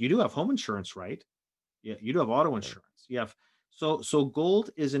people, like, you do have home insurance, right? Yeah, you do have auto insurance. You have so gold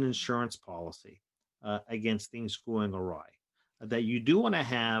is an insurance policy against things going awry. That you do want to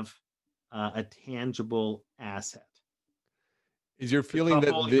have a tangible asset. Is your feeling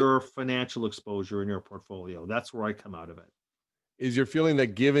that your financial exposure in your portfolio? That's where I come out of it. Is your feeling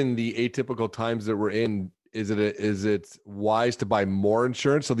that, given the atypical times that we're in, is it wise to buy more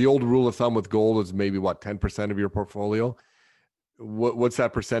insurance? So the old rule of thumb with gold is maybe 10% of your portfolio. What's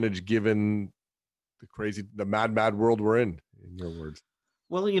that percentage given the mad world we're in your words?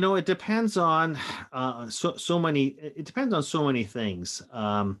 Well, it depends on so many things.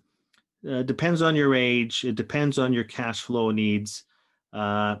 It depends on your age. It depends on your cash flow needs,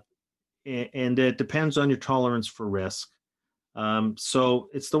 and it depends on your tolerance for risk. So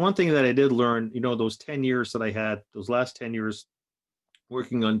it's the one thing that I did learn. Those 10 years that I had, those last 10 years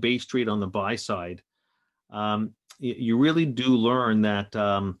working on Bay Street on the buy side, you really do learn that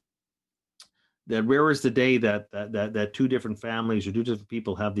that rare is the day that two different families or two different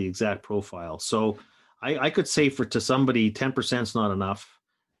people have the exact profile. So I could say to somebody 10% is not enough.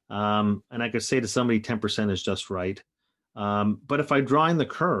 And I could say to somebody 10% is just right. But if I draw in the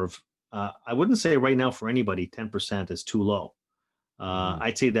curve, I wouldn't say right now for anybody 10% is too low.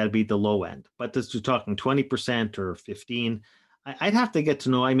 I'd say that'd be the low end. But this, you're talking 20% or 15%. I'd have to get to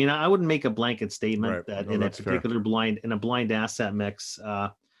know. I mean, I wouldn't make a blanket statement that in a particular blind asset mix.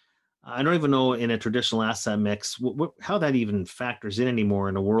 I don't even know in a traditional asset mix how that even factors in anymore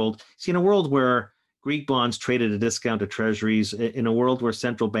in a world. See, in a world where Greek bonds trade at a discount to treasuries, in a world where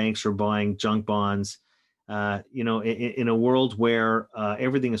central banks are buying junk bonds, in a world where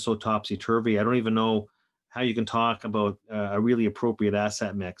everything is so topsy-turvy, I don't even know how you can talk about a really appropriate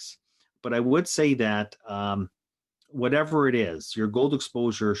asset mix. But I would say that whatever it is, your gold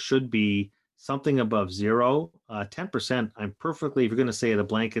exposure should be something above zero. 10%, I'm perfectly, if you're going to say it, a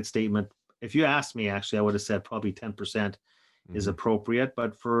blanket statement. If you asked me, actually, I would have said probably 10% is appropriate.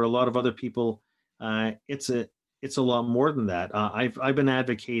 But for a lot of other people, it's a lot more than that. I've been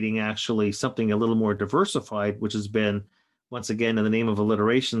advocating actually something a little more diversified, which has been, once again, in the name of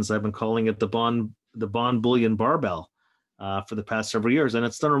alliterations, I've been calling it the bond bullion barbell for the past several years, and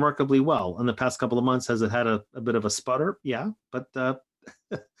it's done remarkably well. In the past couple of months, has it had a bit of a sputter? Yeah, but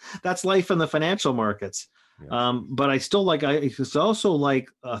that's life in the financial markets. Yes. But I still like, I also like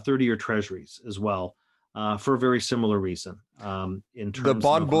 30-year treasuries as well, for a very similar reason. In The terms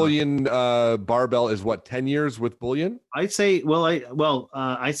bond of, bullion barbell is what, 10 years with bullion? I'd say,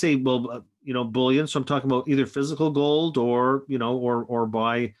 I say, bullion. So I'm talking about either physical gold or, or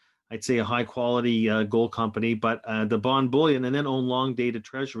buy, I'd say, a high quality gold company, but the bond bullion, and then own long dated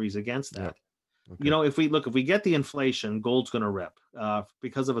treasuries against that. Yep. Okay. If we get the inflation, gold's going to rip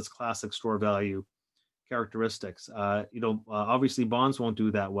because of its classic store value characteristics. Obviously bonds won't do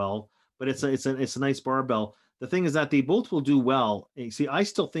that well, but it's a nice barbell. The thing is that they both will do well. You see, I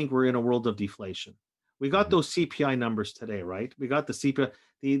still think we're in a world of deflation. We got those CPI numbers today, right? We got the CPI,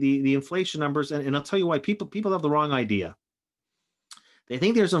 the inflation numbers, and I'll tell you why people have the wrong idea. They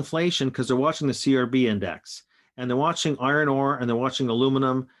think there's inflation because they're watching the CRB index, and they're watching iron ore, and they're watching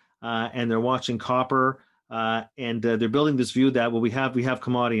aluminum, and they're watching copper, and they're building this view that, well, we have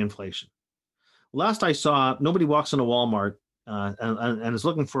commodity inflation. Last I saw, nobody walks into Walmart and is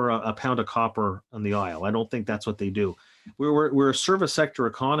looking for a pound of copper on the aisle. I don't think that's what they do. We're a service sector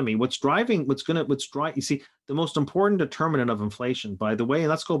economy. You see, the most important determinant of inflation, by the way, and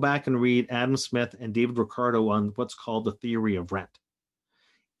let's go back and read Adam Smith and David Ricardo on what's called the theory of rent.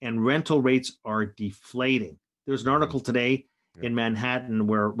 And rental rates are deflating. There's an article today in Manhattan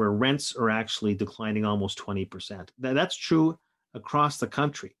where rents are actually declining almost 20%. That's true across the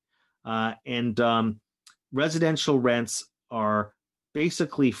country. And residential rents are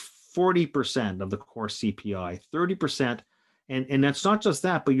basically 40% of the core CPI, 30%. And that's not just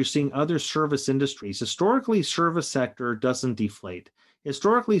that, but you're seeing other service industries. Historically, service sector doesn't deflate.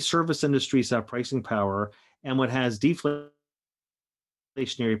 Historically, service industries have pricing power, and what has deflationary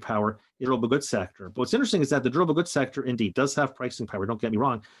power is the durable goods sector. But what's interesting is that the durable goods sector indeed does have pricing power, don't get me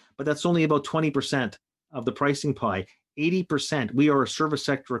wrong, but that's only about 20% of the pricing pie. 80%. We are a service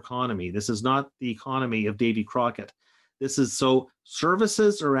sector economy. This is not the economy of Davy Crockett. So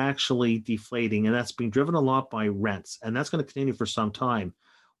services are actually deflating, and that's being driven a lot by rents, and that's going to continue for some time.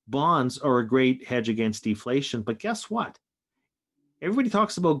 Bonds are a great hedge against deflation, but guess what? Everybody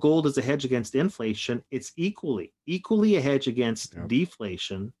talks about gold as a hedge against inflation. It's equally a hedge against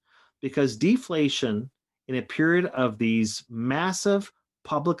deflation, because deflation in a period of these massive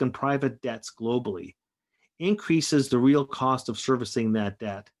public and private debts globally increases the real cost of servicing that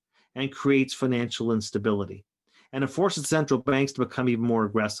debt and creates financial instability. And it forces central banks to become even more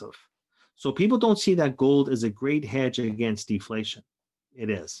aggressive. So people don't see that gold as a great hedge against deflation. It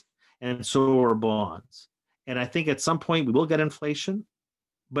is. And so are bonds. And I think at some point we will get inflation,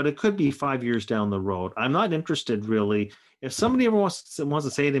 but it could be 5 years down the road. I'm not interested really. If somebody ever wants to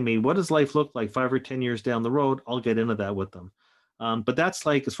say to me, what does life look like 5 or 10 years down the road? I'll get into that with them. But that's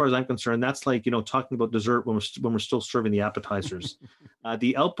like, as far as I'm concerned, that's like, talking about dessert when we're still serving the appetizers.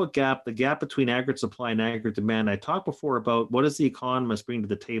 The output gap, the gap between aggregate supply and aggregate demand. I talked before about what does the economist bring to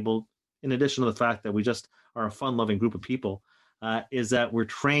the table, in addition to the fact that we just are a fun-loving group of people, is that we're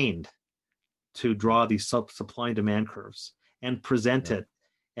trained to draw these supply and demand curves and present it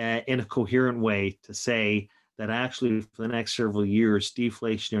in a coherent way to say that actually for the next several years,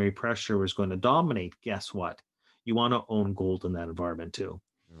 deflationary pressure is going to dominate. Guess what? You want to own gold in that environment too.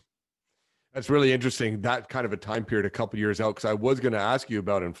 That's really interesting. That kind of a time period, a couple of years out, because I was going to ask you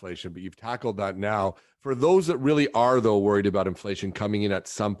about inflation, but you've tackled that now. For those that really are, though, worried about inflation coming in at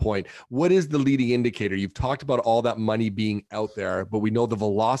some point, what is the leading indicator? You've talked about all that money being out there, but we know the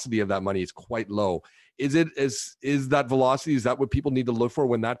velocity of that money is quite low. Is that velocity? Is that what people need to look for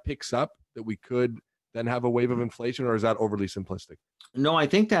when that picks up, that we could then have a wave of inflation, or is that overly simplistic? No, I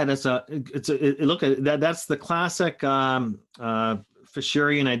think that look at that. That's the classic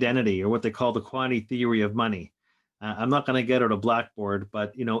Fisherian identity, or what they call the quantity theory of money. I'm not going to get out a blackboard,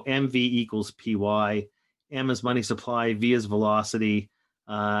 but MV equals PY. M is money supply, V is velocity.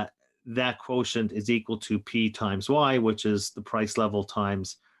 That quotient is equal to P times Y, which is the price level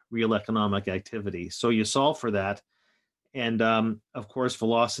times real economic activity. So you solve for that, and of course,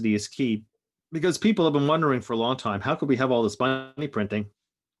 velocity is key. Because people have been wondering for a long time, how could we have all this money printing,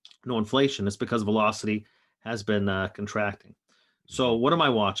 no inflation? It's because velocity has been contracting. So what am I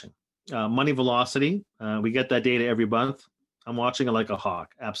watching? Money velocity. We get that data every month. I'm watching it like a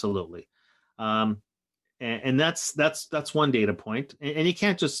hawk, absolutely. And that's one data point. And you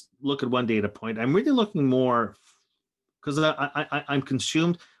can't just look at one data point. I'm really looking more, because I'm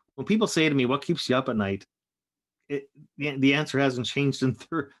consumed. When people say to me, what keeps you up at night? The answer hasn't changed in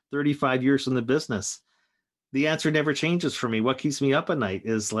 35 years in the business. The answer never changes for me. What keeps me up at night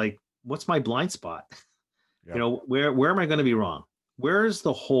is like, what's my blind spot? Yep. Where am I going to be wrong? Where is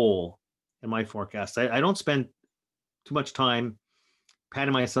the hole in my forecast? I don't spend too much time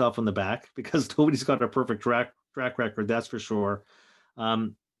patting myself on the back because nobody's got a perfect track record, that's for sure.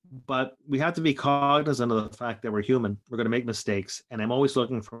 But we have to be cognizant of the fact that we're human. We're going to make mistakes, and I'm always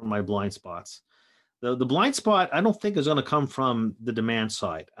looking for my blind spots. The blind spot, I don't think is going to come from the demand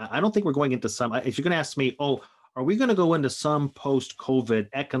side. I don't think we're going into some, if you're going to ask me, oh, are we going to go into some post-COVID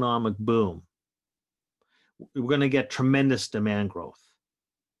economic boom? We're going to get tremendous demand growth.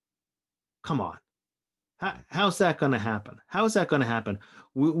 Come on. How's that going to happen? How is that going to happen?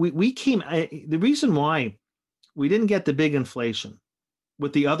 The reason why we didn't get the big inflation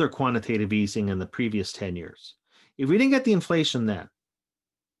with the other quantitative easing in the previous 10 years, if we didn't get the inflation then,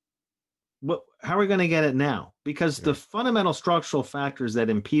 how are we going to get it now? Because the fundamental structural factors that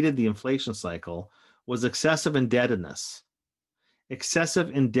impeded the inflation cycle was excessive indebtedness.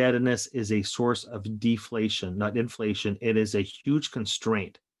 Excessive indebtedness is a source of deflation, not inflation. It is a huge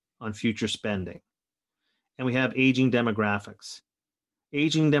constraint on future spending. And we have aging demographics.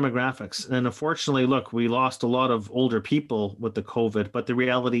 And unfortunately, look, we lost a lot of older people with the COVID, but the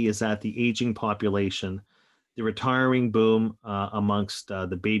reality is that the aging population, the retiring boom amongst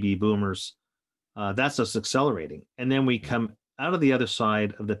the baby boomers, that's just accelerating. And then we come out of the other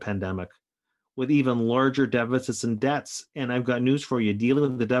side of the pandemic with even larger deficits and debts. And I've got news for you. Dealing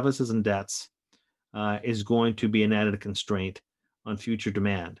with the deficits and debts is going to be an added constraint on future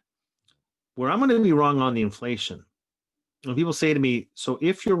demand. Where I'm going to be wrong on the inflation, when people say to me, so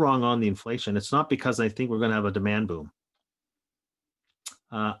if you're wrong on the inflation, it's not because I think we're going to have a demand boom.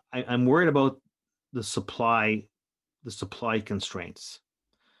 I'm worried about the supply constraints.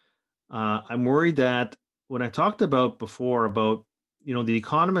 I'm worried that when I talked about before about, the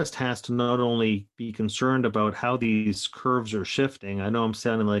economist has to not only be concerned about how these curves are shifting. I know I'm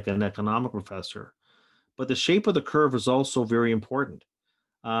sounding like an economic professor, but the shape of the curve is also very important.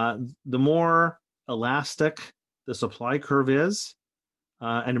 The more elastic the supply curve is,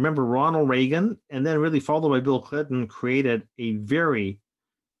 and remember Ronald Reagan, and then really followed by Bill Clinton, created a very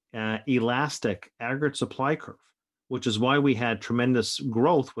elastic aggregate supply curve, which is why we had tremendous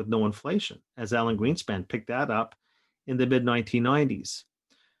growth with no inflation, as Alan Greenspan picked that up in the mid-1990s.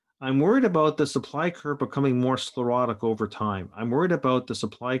 I'm worried about the supply curve becoming more sclerotic over time. I'm worried about the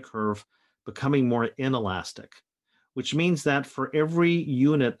supply curve becoming more inelastic, which means that for every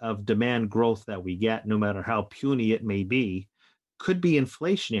unit of demand growth that we get, no matter how puny it may be, could be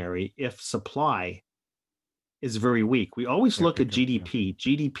inflationary if supply is very weak. We always look at GDP.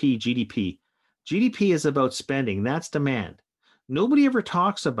 GDP is about spending. That's demand. Nobody ever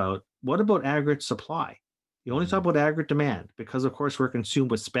talks about, what about aggregate supply? You only talk about aggregate demand because, of course, we're consumed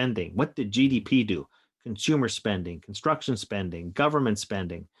with spending. What did GDP do? Consumer spending, construction spending, government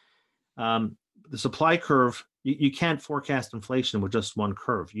spending. The supply curve, you can't forecast inflation with just one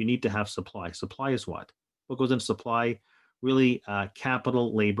curve. You need to have supply. Supply is what? What goes into supply? Really,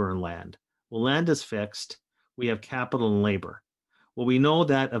 capital, labor, and land. Well, land is fixed. We have capital and labor. Well, we know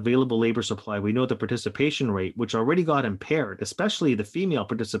that available labor supply, we know the participation rate, which already got impaired, especially the female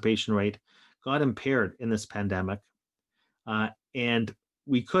participation rate, got impaired in this pandemic. And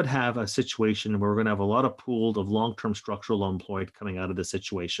we could have a situation where we're going to have a lot of pooled of long-term structural unemployed coming out of the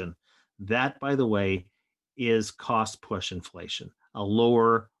situation. That, by the way, is cost push inflation, a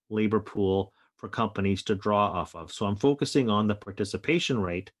lower labor pool for companies to draw off of. So I'm focusing on the participation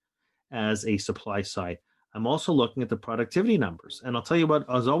rate as a supply side. I'm also looking at the productivity numbers. And I'll tell you what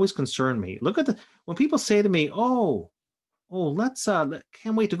has always concerned me. Look at when people say to me, let's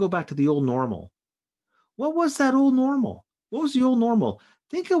can't wait to go back to the old normal. What was that old normal? What was the old normal?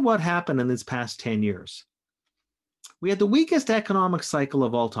 Think of what happened in these past 10 years. We had the weakest economic cycle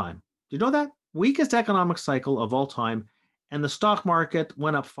of all time. Do you know that? Weakest economic cycle of all time, and the stock market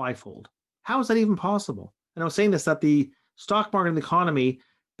went up fivefold. How is that even possible? And I was saying this, that the stock market and the economy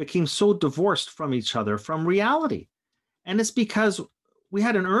became so divorced from each other, from reality. And it's because we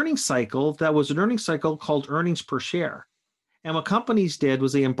had an earnings cycle that was an earnings cycle called earnings per share. And what companies did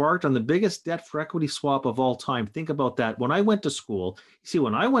was they embarked on the biggest debt for equity swap of all time. Think about that. When I went to school,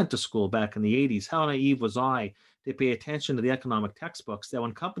 when I went to school back in the 80s, how naive was I to pay attention to the economic textbooks that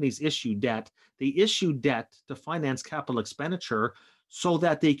when companies issue debt, they issue debt to finance capital expenditure so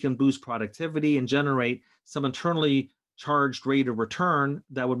that they can boost productivity and generate some internally charged rate of return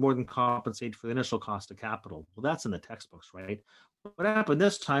that would more than compensate for the initial cost of capital. Well, that's in the textbooks, right? What happened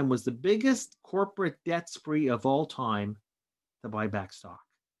this time was the biggest corporate debt spree of all time to buy back stock.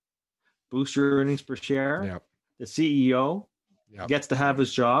 Boost your earnings per share. Yep. The CEO gets to have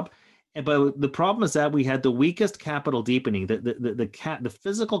his job. But the problem is that we had the weakest capital deepening, the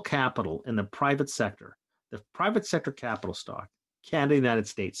physical capital in the private sector capital stock, Canada, United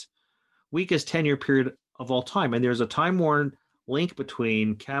States, weakest 10-year period of all time. And there's a Time Warner link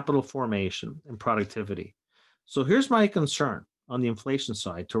between capital formation and productivity. So here's my concern on the inflation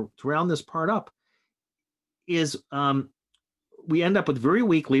side to round this part up is we end up with very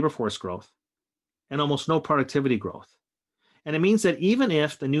weak labor force growth and almost no productivity growth. And it means that even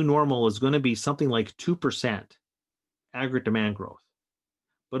if the new normal is going to be something like 2% aggregate demand growth,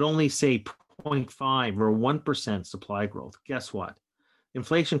 but only say 0.5 or 1% supply growth, guess what?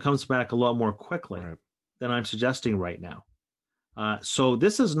 Inflation comes back a lot more quickly than I'm suggesting right now. So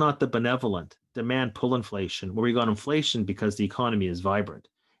this is not the benevolent demand pull inflation where we got inflation because the economy is vibrant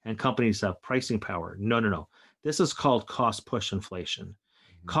and companies have pricing power. No. This is called cost push inflation.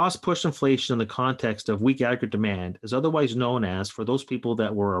 Mm-hmm. Cost push inflation in the context of weak aggregate demand is otherwise known as, for those people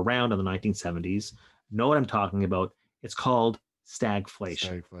that were around in the 1970s, know what I'm talking about, it's called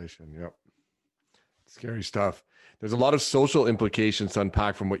stagflation. Stagflation, yep. Scary stuff. There's a lot of social implications to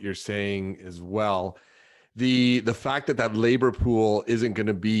unpack from what you're saying as well. The fact that labor pool isn't going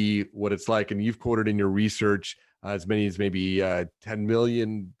to be what it's like, and you've quoted in your research as many as maybe 10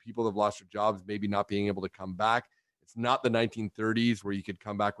 million people have lost their jobs, maybe not being able to come back. It's not the 1930s where you could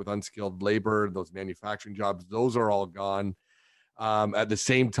come back with unskilled labor, those manufacturing jobs, those are all gone. At the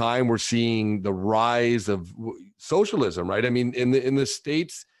same time, we're seeing the rise of socialism, right? I mean, in the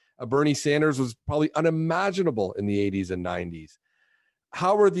States, Bernie Sanders was probably unimaginable in the 80s and 90s.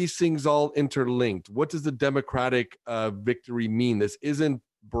 How are these things all interlinked? What does the Democratic victory mean? This isn't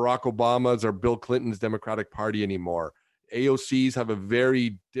Barack Obama's or Bill Clinton's Democratic Party anymore. AOCs have a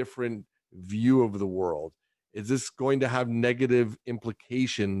very different view of the world. Is this going to have negative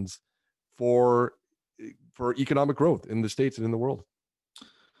implications for economic growth in the States and in the world?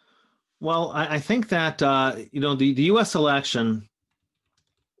 Well, I think that the U.S. election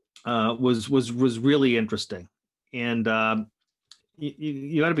was really interesting, and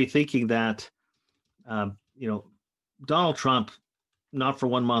you got to be thinking that Donald Trump, not for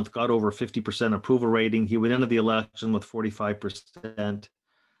 1 month, got over 50% approval rating. He would end the election with 45%.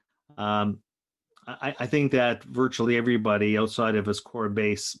 I think that virtually everybody outside of his core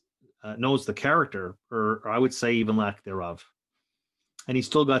base knows the character, or I would say even lack thereof. And he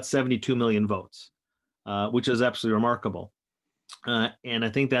still got 72 million votes, which is absolutely remarkable. And I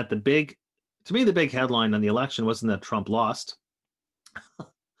think that the big headline on the election wasn't that Trump lost,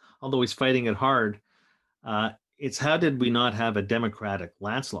 although he's fighting it hard. It's how did we not have a Democratic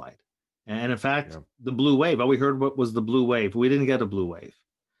landslide? And in fact, the blue wave, all we heard what was the blue wave. We didn't get a blue wave.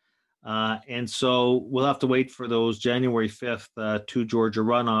 And so we'll have to wait for those January 5th, 2 Georgia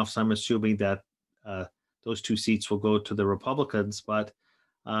runoffs. I'm assuming that those 2 seats will go to the Republicans. But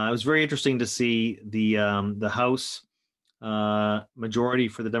it was very interesting to see the House majority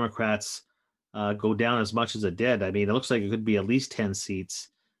for the Democrats go down as much as it did. I mean, it looks like it could be at least 10 seats.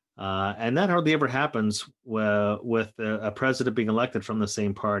 And that hardly ever happens with a president being elected from the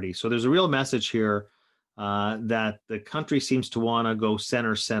same party. So there's a real message here that the country seems to want to go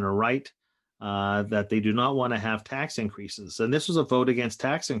center right, that they do not want to have tax increases. And this was a vote against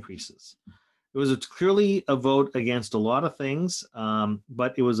tax increases. It was clearly a vote against a lot of things,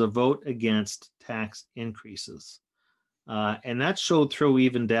 but it was a vote against tax increases. And that showed through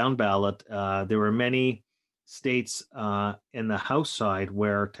even down ballot. There were many states in the House side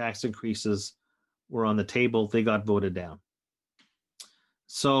where tax increases were on the table. They got voted down.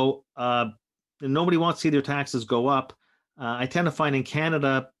 So nobody wants to see their taxes go up. I tend to find in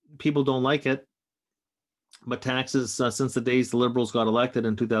Canada, people don't like it. But taxes, since the days the Liberals got elected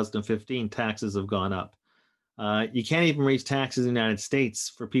in 2015, taxes have gone up. You can't even raise taxes in the United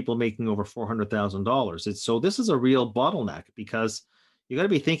States for people making over $400,000. So this is a real bottleneck, because you got to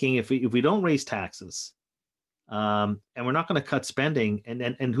be thinking, if we don't raise taxes, and we're not going to cut spending,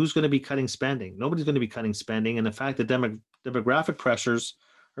 and who's going to be cutting spending? Nobody's going to be cutting spending. And in fact, the demographic pressures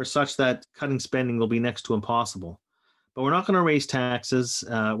are such that cutting spending will be next to impossible. But we're not going to raise taxes.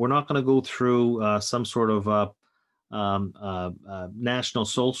 We're not going to go through some sort of national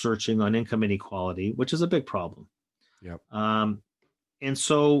soul searching on income inequality, which is a big problem. Yep. And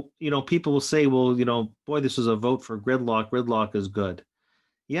so, people will say, well, boy, this is a vote for gridlock. Gridlock is good.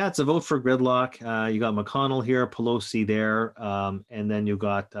 Yeah, it's a vote for gridlock. You got McConnell here, Pelosi there, and then you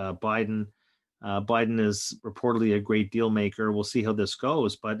got Biden. Biden is reportedly a great deal maker. We'll see how this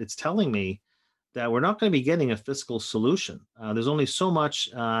goes, but it's telling me that we're not going to be getting a fiscal solution. There's only so much,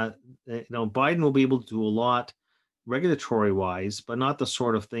 Biden will be able to do a lot regulatory wise, but not the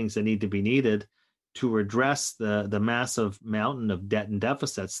sort of things that need to be needed to address the massive mountain of debt and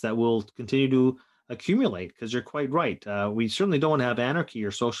deficits that will continue to accumulate. Because you're quite right. We certainly don't want to have anarchy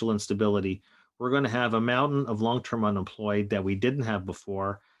or social instability. We're going to have a mountain of long-term unemployed that we didn't have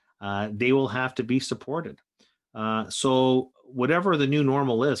before. They will have to be supported. So whatever the new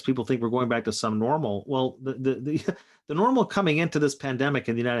normal is, people think we're going back to some normal. Well, the normal coming into this pandemic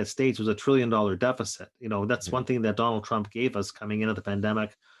in the United States was $1 trillion deficit. That's one thing that Donald Trump gave us coming into the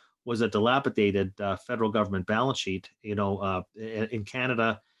pandemic was a dilapidated federal government balance sheet. In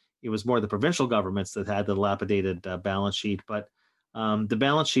Canada, it was more the provincial governments that had the dilapidated balance sheet, but the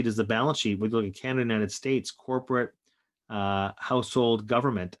balance sheet is the balance sheet. We look at Canada, United States, corporate, household,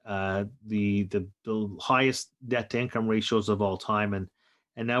 government, the highest debt to income ratios of all time,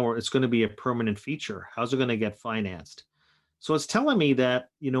 and now it's going to be a permanent feature. How's it going to get financed? So it's telling me that,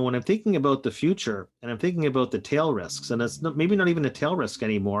 when I'm thinking about the future and I'm thinking about the tail risks, and it's maybe not even a tail risk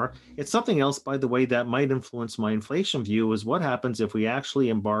anymore, it's something else, by the way, that might influence my inflation view is what happens if we actually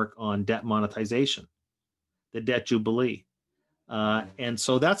embark on debt monetization, the debt jubilee. And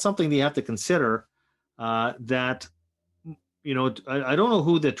so that's something that you have to consider that, I don't know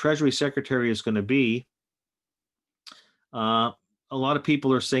who the Treasury Secretary is going to be. A lot of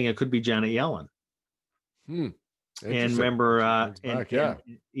people are saying it could be Janet Yellen. And remember,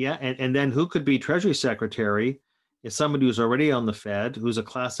 and then who could be Treasury Secretary is somebody who's already on the Fed, who's a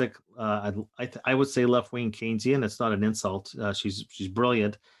classic, I would say left-wing Keynesian. It's not an insult. She's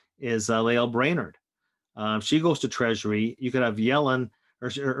brilliant. Is Lael Brainerd. She goes to Treasury. You could have Yellen,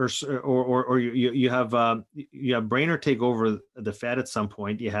 or you have Brainerd take over the Fed at some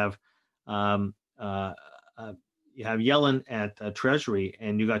point. You have Yellen at Treasury,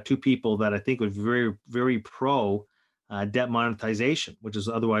 and you got two people that I think would be very, very pro debt monetization, which is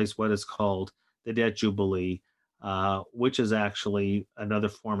otherwise what is called the debt jubilee, which is actually another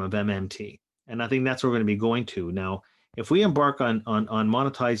form of MMT. And I think that's what we're going to be going to. Now, if we embark on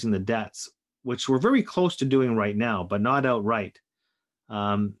monetizing the debts, which we're very close to doing right now, but not outright,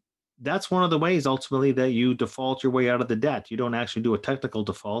 that's one of the ways ultimately that you default your way out of the debt. You don't actually do a technical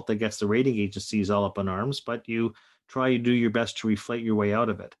default that gets the rating agencies all up in arms, but you try to do your best to reflate your way out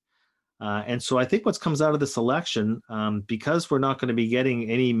of it. And so I think what comes out of this election, because we're not going to be getting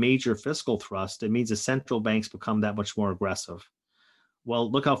any major fiscal thrust, it means the central banks become that much more aggressive.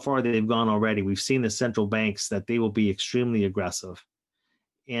 Well, look how far they've gone already. We've seen the central banks that they will be extremely aggressive.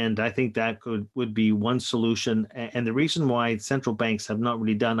 And I think that would be one solution. And the reason why central banks have not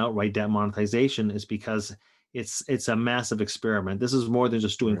really done outright debt monetization is because it's a massive experiment. This is more than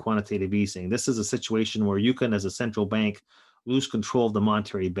just doing quantitative easing. This is a situation where you can, as a central bank, lose control of the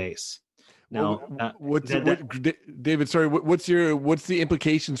monetary base. Now, David, sorry, what's the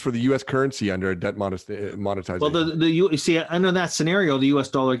implications for the U.S. currency under a debt monetization? Well, you see, under that scenario, the U.S.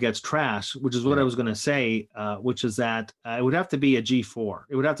 dollar gets trashed, which is what I was going to say, which is that it would have to be a G4.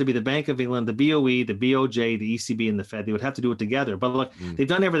 It would have to be the Bank of England, the BOE, the BOJ, the ECB, and the Fed. They would have to do it together. But look, they've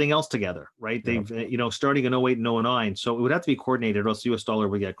done everything else together, right? They've, starting in 08 and 09. So it would have to be coordinated, or else the U.S. dollar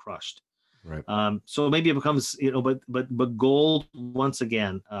would get crushed. Right. So maybe it becomes, but gold once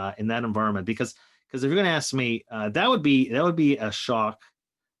again in that environment, because if you're going to ask me, that would be a shock,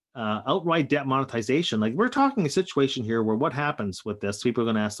 outright debt monetization. Like, we're talking a situation here where what happens with this? People are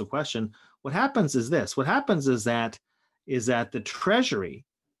going to ask the question. What happens is this. What happens is that the Treasury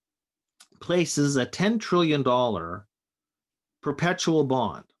places a $10 trillion perpetual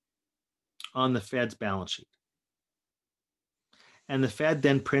bond on the Fed's balance sheet, and the Fed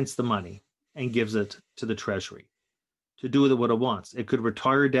then prints the money and gives it to the Treasury to do with it what it wants. It could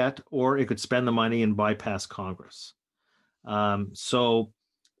retire debt, or it could spend the money and bypass Congress. So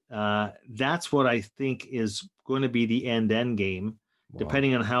that's what I think is going to be the end game,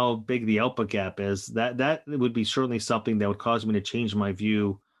 depending on how big the output gap is. That would be certainly something that would cause me to change my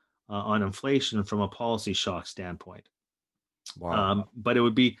view on inflation from a policy shock standpoint. But it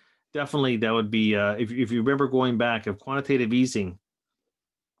would be definitely, that would be, if you remember going back, if quantitative easing,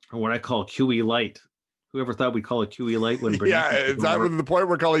 or what I call QE light. Whoever thought we'd call it QE light when it's not the point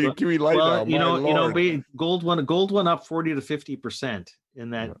we're calling it QE light now. Gold went up 40 to 50% in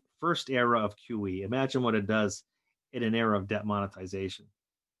that first era of QE. Imagine what it does in an era of debt monetization.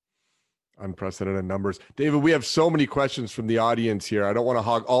 Unprecedented numbers. David, we have so many questions from the audience here. I don't want to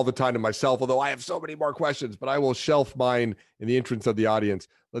hog all the time to myself, although I have so many more questions, but I will shelf mine in the interest of the audience.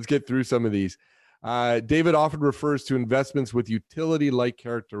 Let's get through some of these. David often refers to investments with utility-like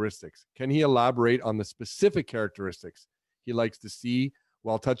characteristics. Can he elaborate on the specific characteristics he likes to see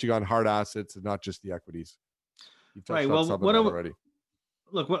while touching on hard assets and not just the equities? You've touched on some of that already.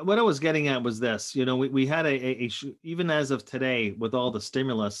 Look, what I was getting at was this. We had even as of today, with all the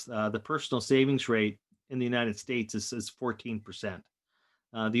stimulus, the personal savings rate in the United States is 14%.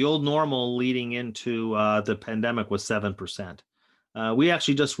 The old normal leading into the pandemic was 7%. We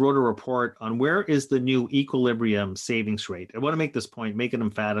actually just wrote a report on where is the new equilibrium savings rate. I want to make this point, make it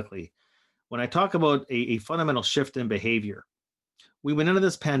emphatically. When I talk about a fundamental shift in behavior, we went into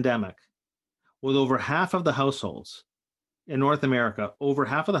this pandemic with over half of the households in North America, over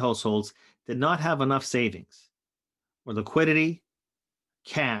half of the households did not have enough savings or liquidity,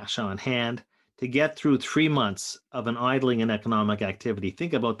 cash on hand to get through 3 months of an idling in economic activity.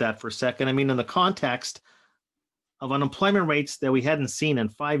 Think about that for a second. I mean, in the context of unemployment rates that we hadn't seen in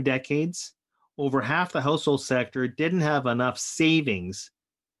 5 decades, over half the household sector didn't have enough savings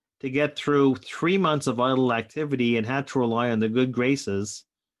to get through 3 months of idle activity and had to rely on the good graces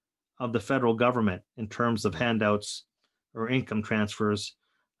of the federal government in terms of handouts or income transfers,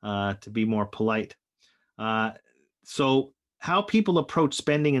 to be more polite. So how people approach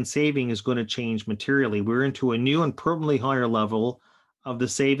spending and saving is going to change materially. We're into a new and permanently higher level of the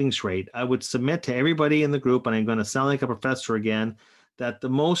savings rate. I would submit to everybody in the group, and I'm going to sound like a professor again, that the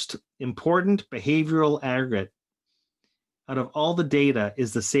most important behavioral aggregate out of all the data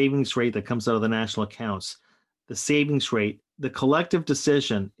is the savings rate that comes out of the national accounts. The savings rate, the collective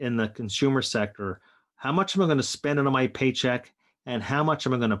decision in the consumer sector, how much am I going to spend on my paycheck and how much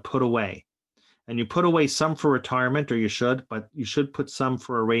am I going to put away? And you put away some for retirement, or you should, but you should put some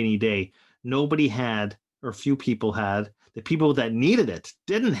for a rainy day. Nobody had, or few people had, the people that needed it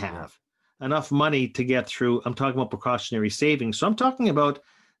didn't have enough money to get through. I'm talking about precautionary savings. So I'm talking about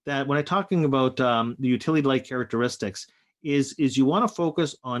that when I'm talking about the utility-like characteristics, is you want to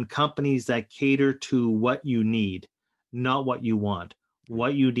focus on companies that cater to what you need, not what you want,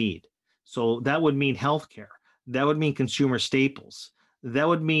 what you need. So that would mean healthcare. That would mean consumer staples. That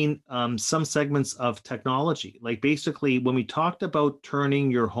would mean some segments of technology. Like basically, when we talked about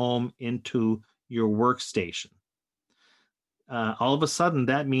turning your home into your workstation, all of a sudden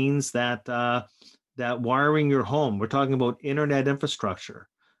that means that that wiring your home. We're talking about internet infrastructure,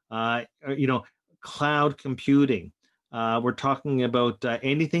 cloud computing. We're talking about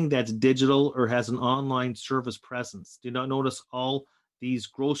anything that's digital or has an online service presence. Do not notice all these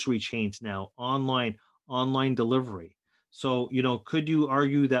grocery chains now, online delivery. So, could you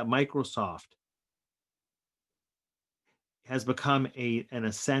argue that Microsoft has become an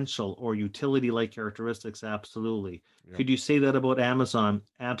essential or utility-like characteristics? Absolutely. Yep. Could you say that about Amazon?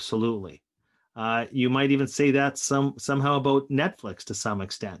 Absolutely. You might even say that somehow about Netflix to some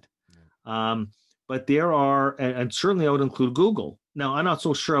extent. Yeah. But there are, and certainly I would include Google. Now, I'm not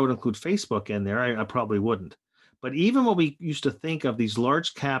so sure I would include Facebook in there. I probably wouldn't. But even what we used to think of, these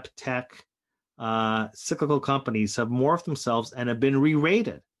large cap tech cyclical companies have morphed themselves and have been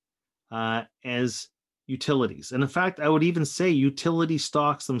re-rated as utilities. And in fact, I would even say utility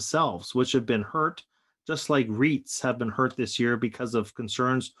stocks themselves, which have been hurt, just like REITs have been hurt this year because of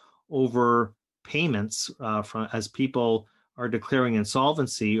concerns over payments as people are declaring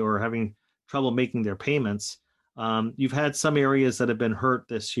insolvency or having trouble making their payments. You've had some areas that have been hurt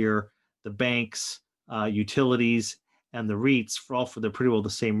this year, the banks, utilities, and the REITs, for the pretty well the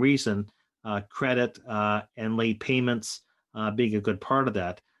same reason. Credit and late payments being a good part of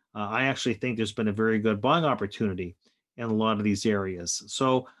that. I actually think there's been a very good buying opportunity in a lot of these areas.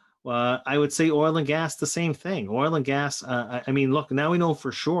 So I would say oil and gas, the same thing. Oil and gas, look, now we know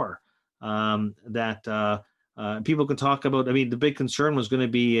for sure that people can talk about, the big concern was going to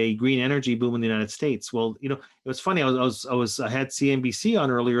be a green energy boom in the United States. Well, it was funny. I had CNBC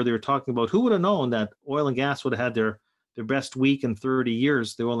on earlier. They were talking about who would have known that oil and gas would have had their best week in 30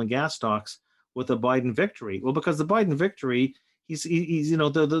 years, the oil and gas stocks, with a Biden victory. Well, because the Biden victory, he's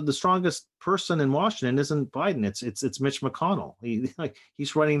the strongest person in Washington isn't Biden. It's Mitch McConnell.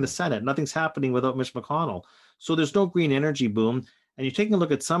 He's running the Senate. Nothing's happening without Mitch McConnell. So there's no green energy boom. And you're taking a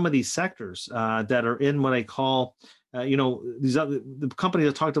look at some of these sectors that are in what I call, the companies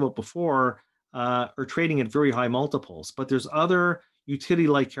I talked about before are trading at very high multiples. But there's other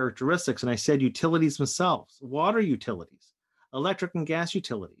utility-like characteristics. And I said utilities themselves, water utilities, electric and gas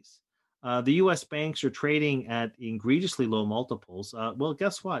utilities. The U.S. banks are trading at egregiously low multiples. Well,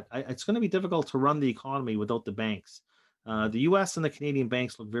 guess what? It's going to be difficult to run the economy without the banks. The U.S. and the Canadian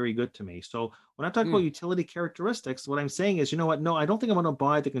banks look very good to me. So when I talk about utility characteristics, what I'm saying is, no, I don't think I'm going to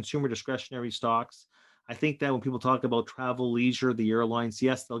buy the consumer discretionary stocks. I think that when people talk about travel, leisure, the airlines,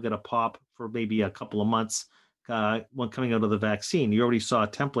 yes, they'll get a pop for maybe a couple of months when coming out of the vaccine. You already saw a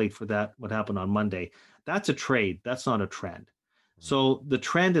template for that, what happened on Monday. That's a trade. That's not a trend. So the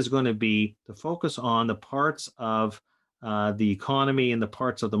trend is going to be to focus on the parts of the economy and the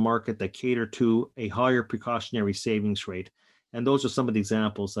parts of the market that cater to a higher precautionary savings rate. And those are some of the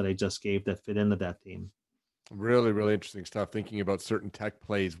examples that I just gave that fit into that theme. Really, really interesting stuff. Thinking about certain tech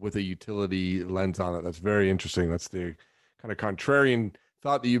plays with a utility lens on it. That's very interesting. That's the kind of contrarian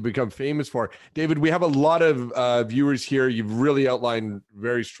thought that you've become famous for. David, we have a lot of viewers here. You've really outlined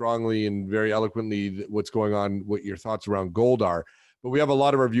very strongly and very eloquently what's going on, what your thoughts around gold are. But we have a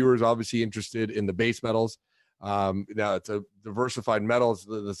lot of our viewers obviously interested in the base metals. Now it's a diversified metals.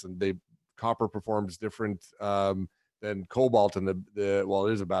 Listen, copper performs different than cobalt, and well,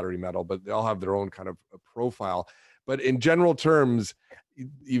 it is a battery metal, but they all have their own kind of profile. But in general terms,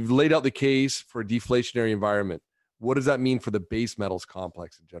 you've laid out the case for a deflationary environment. What does that mean for the base metals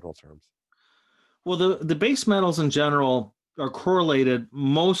complex in general terms? Well, the base metals in general are correlated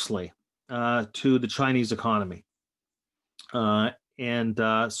mostly to the Chinese economy. So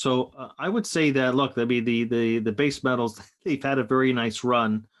I would say that, look, I mean, the base metals, they've had a very nice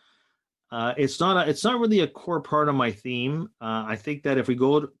run. It's not really a core part of my theme. I think that if we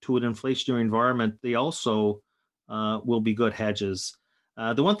go to an inflationary environment, they also will be good hedges.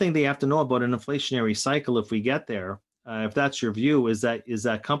 The one thing they have to know about an inflationary cycle, if we get there, if that's your view, is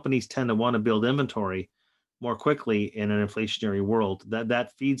that companies tend to want to build inventory more quickly in an inflationary world.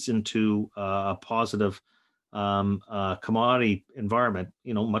 That feeds into a positive commodity environment.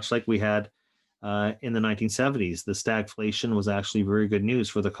 Much like we had in the 1970s, the stagflation was actually very good news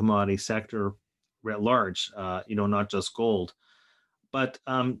for the commodity sector at large. Not just gold, but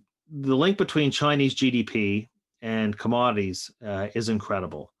the link between Chinese GDP and commodities is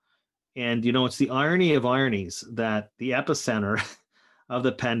incredible. And, it's the irony of ironies that the epicenter of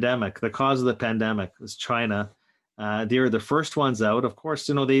the pandemic, the cause of the pandemic, is China. They're the first ones out. Of course,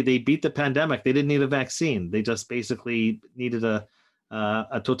 they beat the pandemic. They didn't need a vaccine. They just basically needed a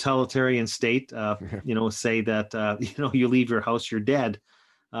totalitarian state, say that, you leave your house, you're dead.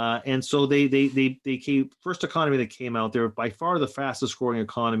 And so they came, first economy that came out. They're by far the fastest growing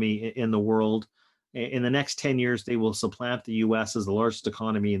economy in the world. In the next 10 years, they will supplant the U.S. as the largest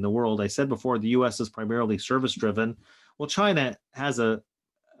economy in the world. I said before, the U.S. is primarily service driven. Well, China has a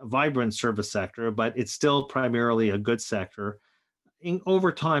vibrant service sector, but it's still primarily a goods sector,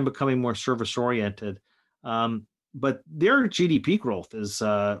 over time becoming more service oriented. But their GDP growth is,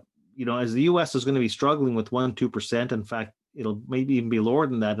 as the U.S. is going to be struggling with 1-2%. In fact, it'll maybe even be lower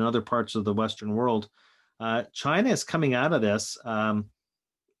than that in other parts of the Western world. China is coming out of this.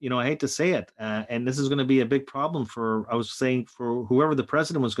 I hate to say it, and this is going to be a big problem for whoever the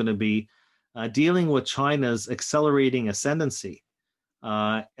president was going to be, dealing with China's accelerating ascendancy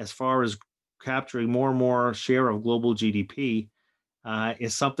as far as capturing more and more share of global GDP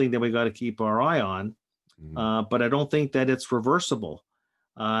is something that we got to keep our eye on. But I don't think that it's reversible.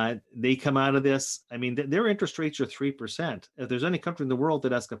 They come out of this. I mean, their interest rates are 3%. If there's any country in the world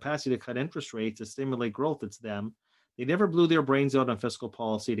that has capacity to cut interest rates to stimulate growth, it's them. They never blew their brains out on fiscal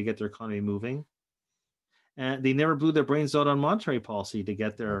policy to get their economy moving. And they never blew their brains out on monetary policy to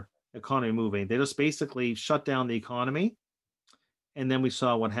get their economy moving. They just basically shut down the economy. And then we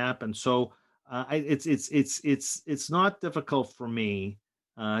saw what happened. So it's not difficult for me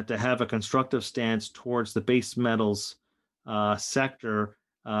to have a constructive stance towards the base metals sector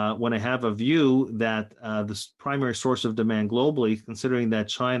when I have a view that the primary source of demand globally, considering that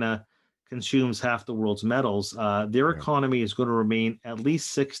China consumes half the world's metals, their economy is going to remain at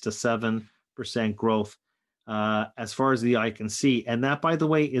least 6 to 7% growth as far as the eye can see. And that, by the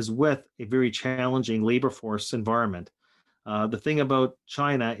way, is with a very challenging labor force environment. The thing about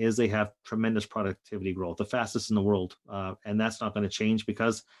China is they have tremendous productivity growth, the fastest in the world. And that's not going to change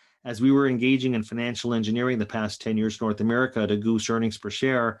because as we were engaging in financial engineering the past 10 years, North America to goose earnings per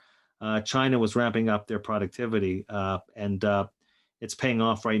share, China was ramping up their productivity. And it's paying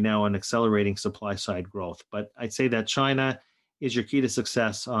off right now in accelerating supply side growth. But I'd say that China is your key to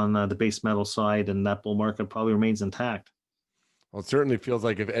success on the base metal side, and that bull market probably remains intact. Well, it certainly feels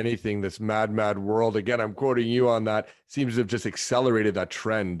like, if anything, this mad world, again, I'm quoting you on that, seems to have just accelerated that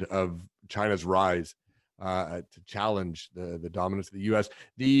trend of China's rise to challenge the dominance of the U.S.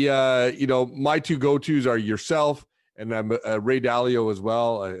 My two go-tos are yourself and Ray Dalio as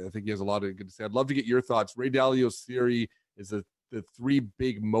well. I think he has a lot of good to say. I'd love to get your thoughts. Ray Dalio's theory is that the three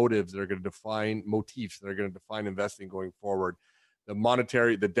big motifs that are going to define investing going forward: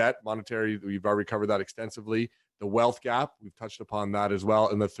 the debt, we've already covered that extensively. The wealth gap, we've touched upon that as well.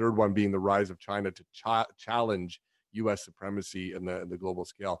 And the third one being the rise of China to challenge U.S. supremacy in the global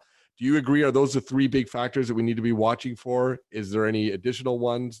scale. Do you agree? Are those the three big factors that we need to be watching for? Is there any additional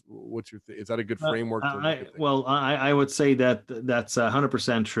ones? What's your is that a good framework? I would say that that's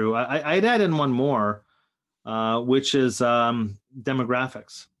 100% true. I'd add in one more, which is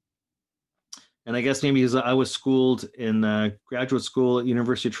demographics. And I guess maybe I was schooled in graduate school at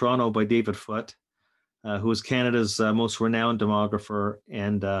University of Toronto by David Foote, who is Canada's most renowned demographer.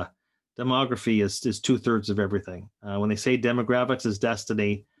 And demography is 2/3 of everything. When they say demographics is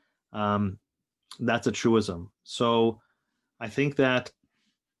destiny, that's a truism. So I think that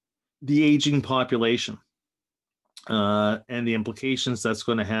the aging population and the implications that's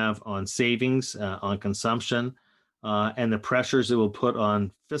going to have on savings, on consumption, and the pressures it will put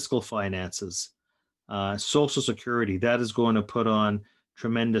on fiscal finances, Social Security, that is going to put on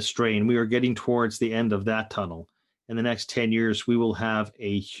tremendous strain. We are getting towards the end of that tunnel. In the next 10 years, we will have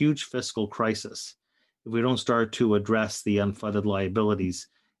a huge fiscal crisis if we don't start to address the unfunded liabilities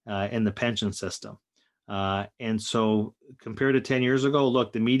in the pension system. And so compared to 10 years ago,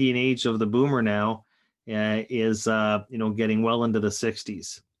 look, the median age of the boomer now is getting well into the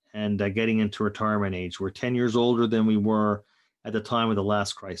 60s and getting into retirement age. We're 10 years older than we were at the time of the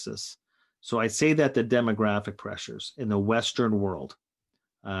last crisis. So I'd say that the demographic pressures in the Western world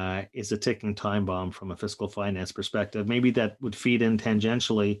is a ticking time bomb from a fiscal finance perspective. Maybe that would feed in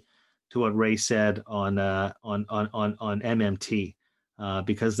tangentially to what Ray said on MMT,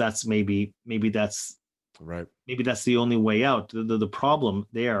 because that's maybe that's right. Maybe that's the only way out. The problem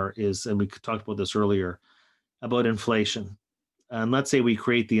there is, and we talked about this earlier, about inflation. And let's say we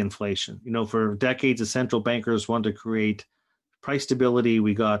create the inflation. For decades, the central bankers wanted to create price stability.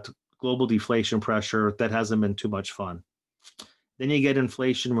 We got global deflation pressure. That hasn't been too much fun. Then you get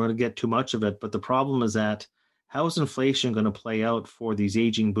inflation. We're going to get too much of it. But the problem is that how is inflation going to play out for these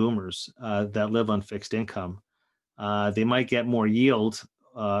aging boomers that live on fixed income? They might get more yield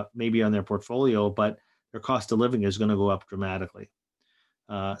maybe on their portfolio, but their cost of living is going to go up dramatically.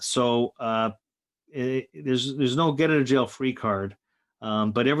 So there's no get out of jail free card.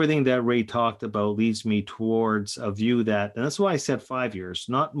 But everything that Ray talked about leads me towards a view that, and that's why I said 5 years,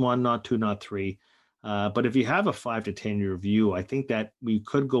 not 1, not 2, not 3. But if you have a 5 to 10 year view, I think that we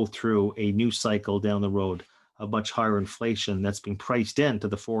could go through a new cycle down the road of much higher inflation that's being priced into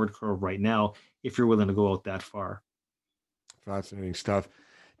the forward curve right now, if you're willing to go out that far. Fascinating stuff.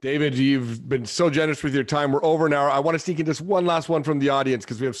 David, you've been so generous with your time. We're over an hour. I want to sneak in just one last one from the audience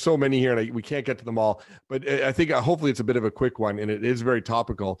because we have so many here and we can't get to them all. But I think hopefully it's a bit of a quick one, and it is very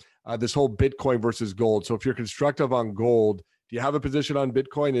topical. This whole Bitcoin versus gold. So if you're constructive on gold, do you have a position on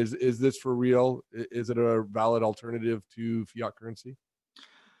Bitcoin? Is this for real? Is it a valid alternative to fiat currency?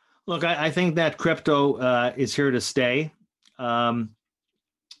 Look, I think that crypto is here to stay. I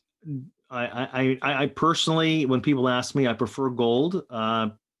personally, when people ask me, I prefer gold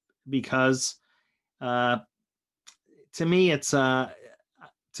because to me,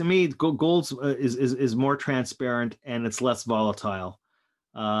 gold is more transparent and it's less volatile.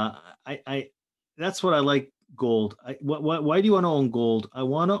 That's what I like gold. Why do you want to own gold? I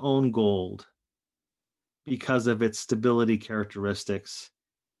want to own gold because of its stability characteristics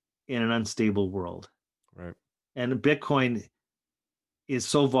in an unstable world. Right. And Bitcoin is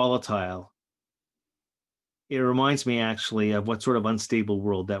so volatile. It reminds me actually of what sort of unstable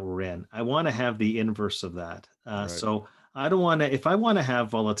world that we're in. I want to have the inverse of that. Right. So I don't want to, if I want to have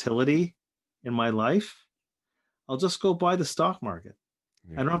volatility in my life, I'll just go buy the stock market.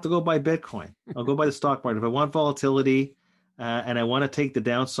 Yeah. I don't have to go buy Bitcoin. I'll go buy the stock market. If I want volatility and I want to take the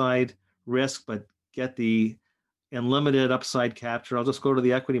downside risk, but get the unlimited upside capture, I'll just go to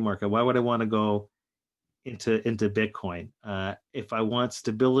the equity market. Why would I want to go into Bitcoin? If I want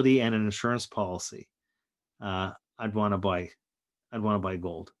stability and an insurance policy, I'd want to buy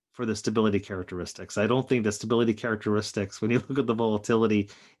gold for the stability characteristics. I don't think the stability characteristics, when you look at the volatility,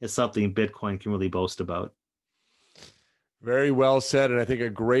 is something Bitcoin can really boast about. Very well said, and I think a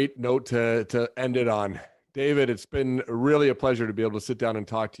great note to end it on. David, it's been really a pleasure to be able to sit down and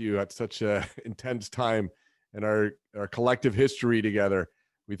talk to you at such an intense time in our collective history together.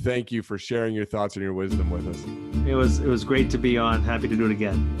 We thank you for sharing your thoughts and your wisdom with us. It was great to be on. Happy to do it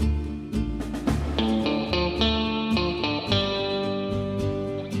again.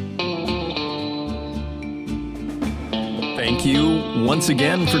 Thank you once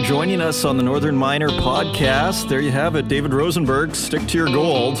again for joining us on the Northern Miner podcast. There you have it, David Rosenberg. Stick to your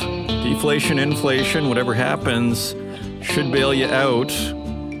gold. Deflation, inflation, whatever happens, should bail you out.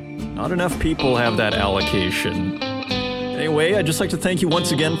 Not enough people have that allocation. Anyway, I'd just like to thank you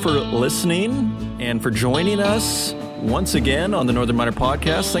once again for listening and for joining us once again on the Northern Miner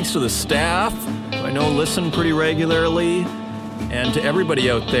podcast. Thanks to the staff who I know listen pretty regularly, and to everybody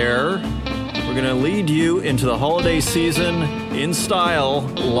out there. We're going to lead you into the holiday season in style.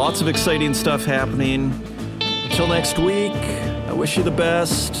 Lots of exciting stuff happening. Until next week, I wish you the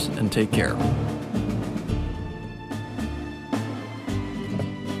best and take care.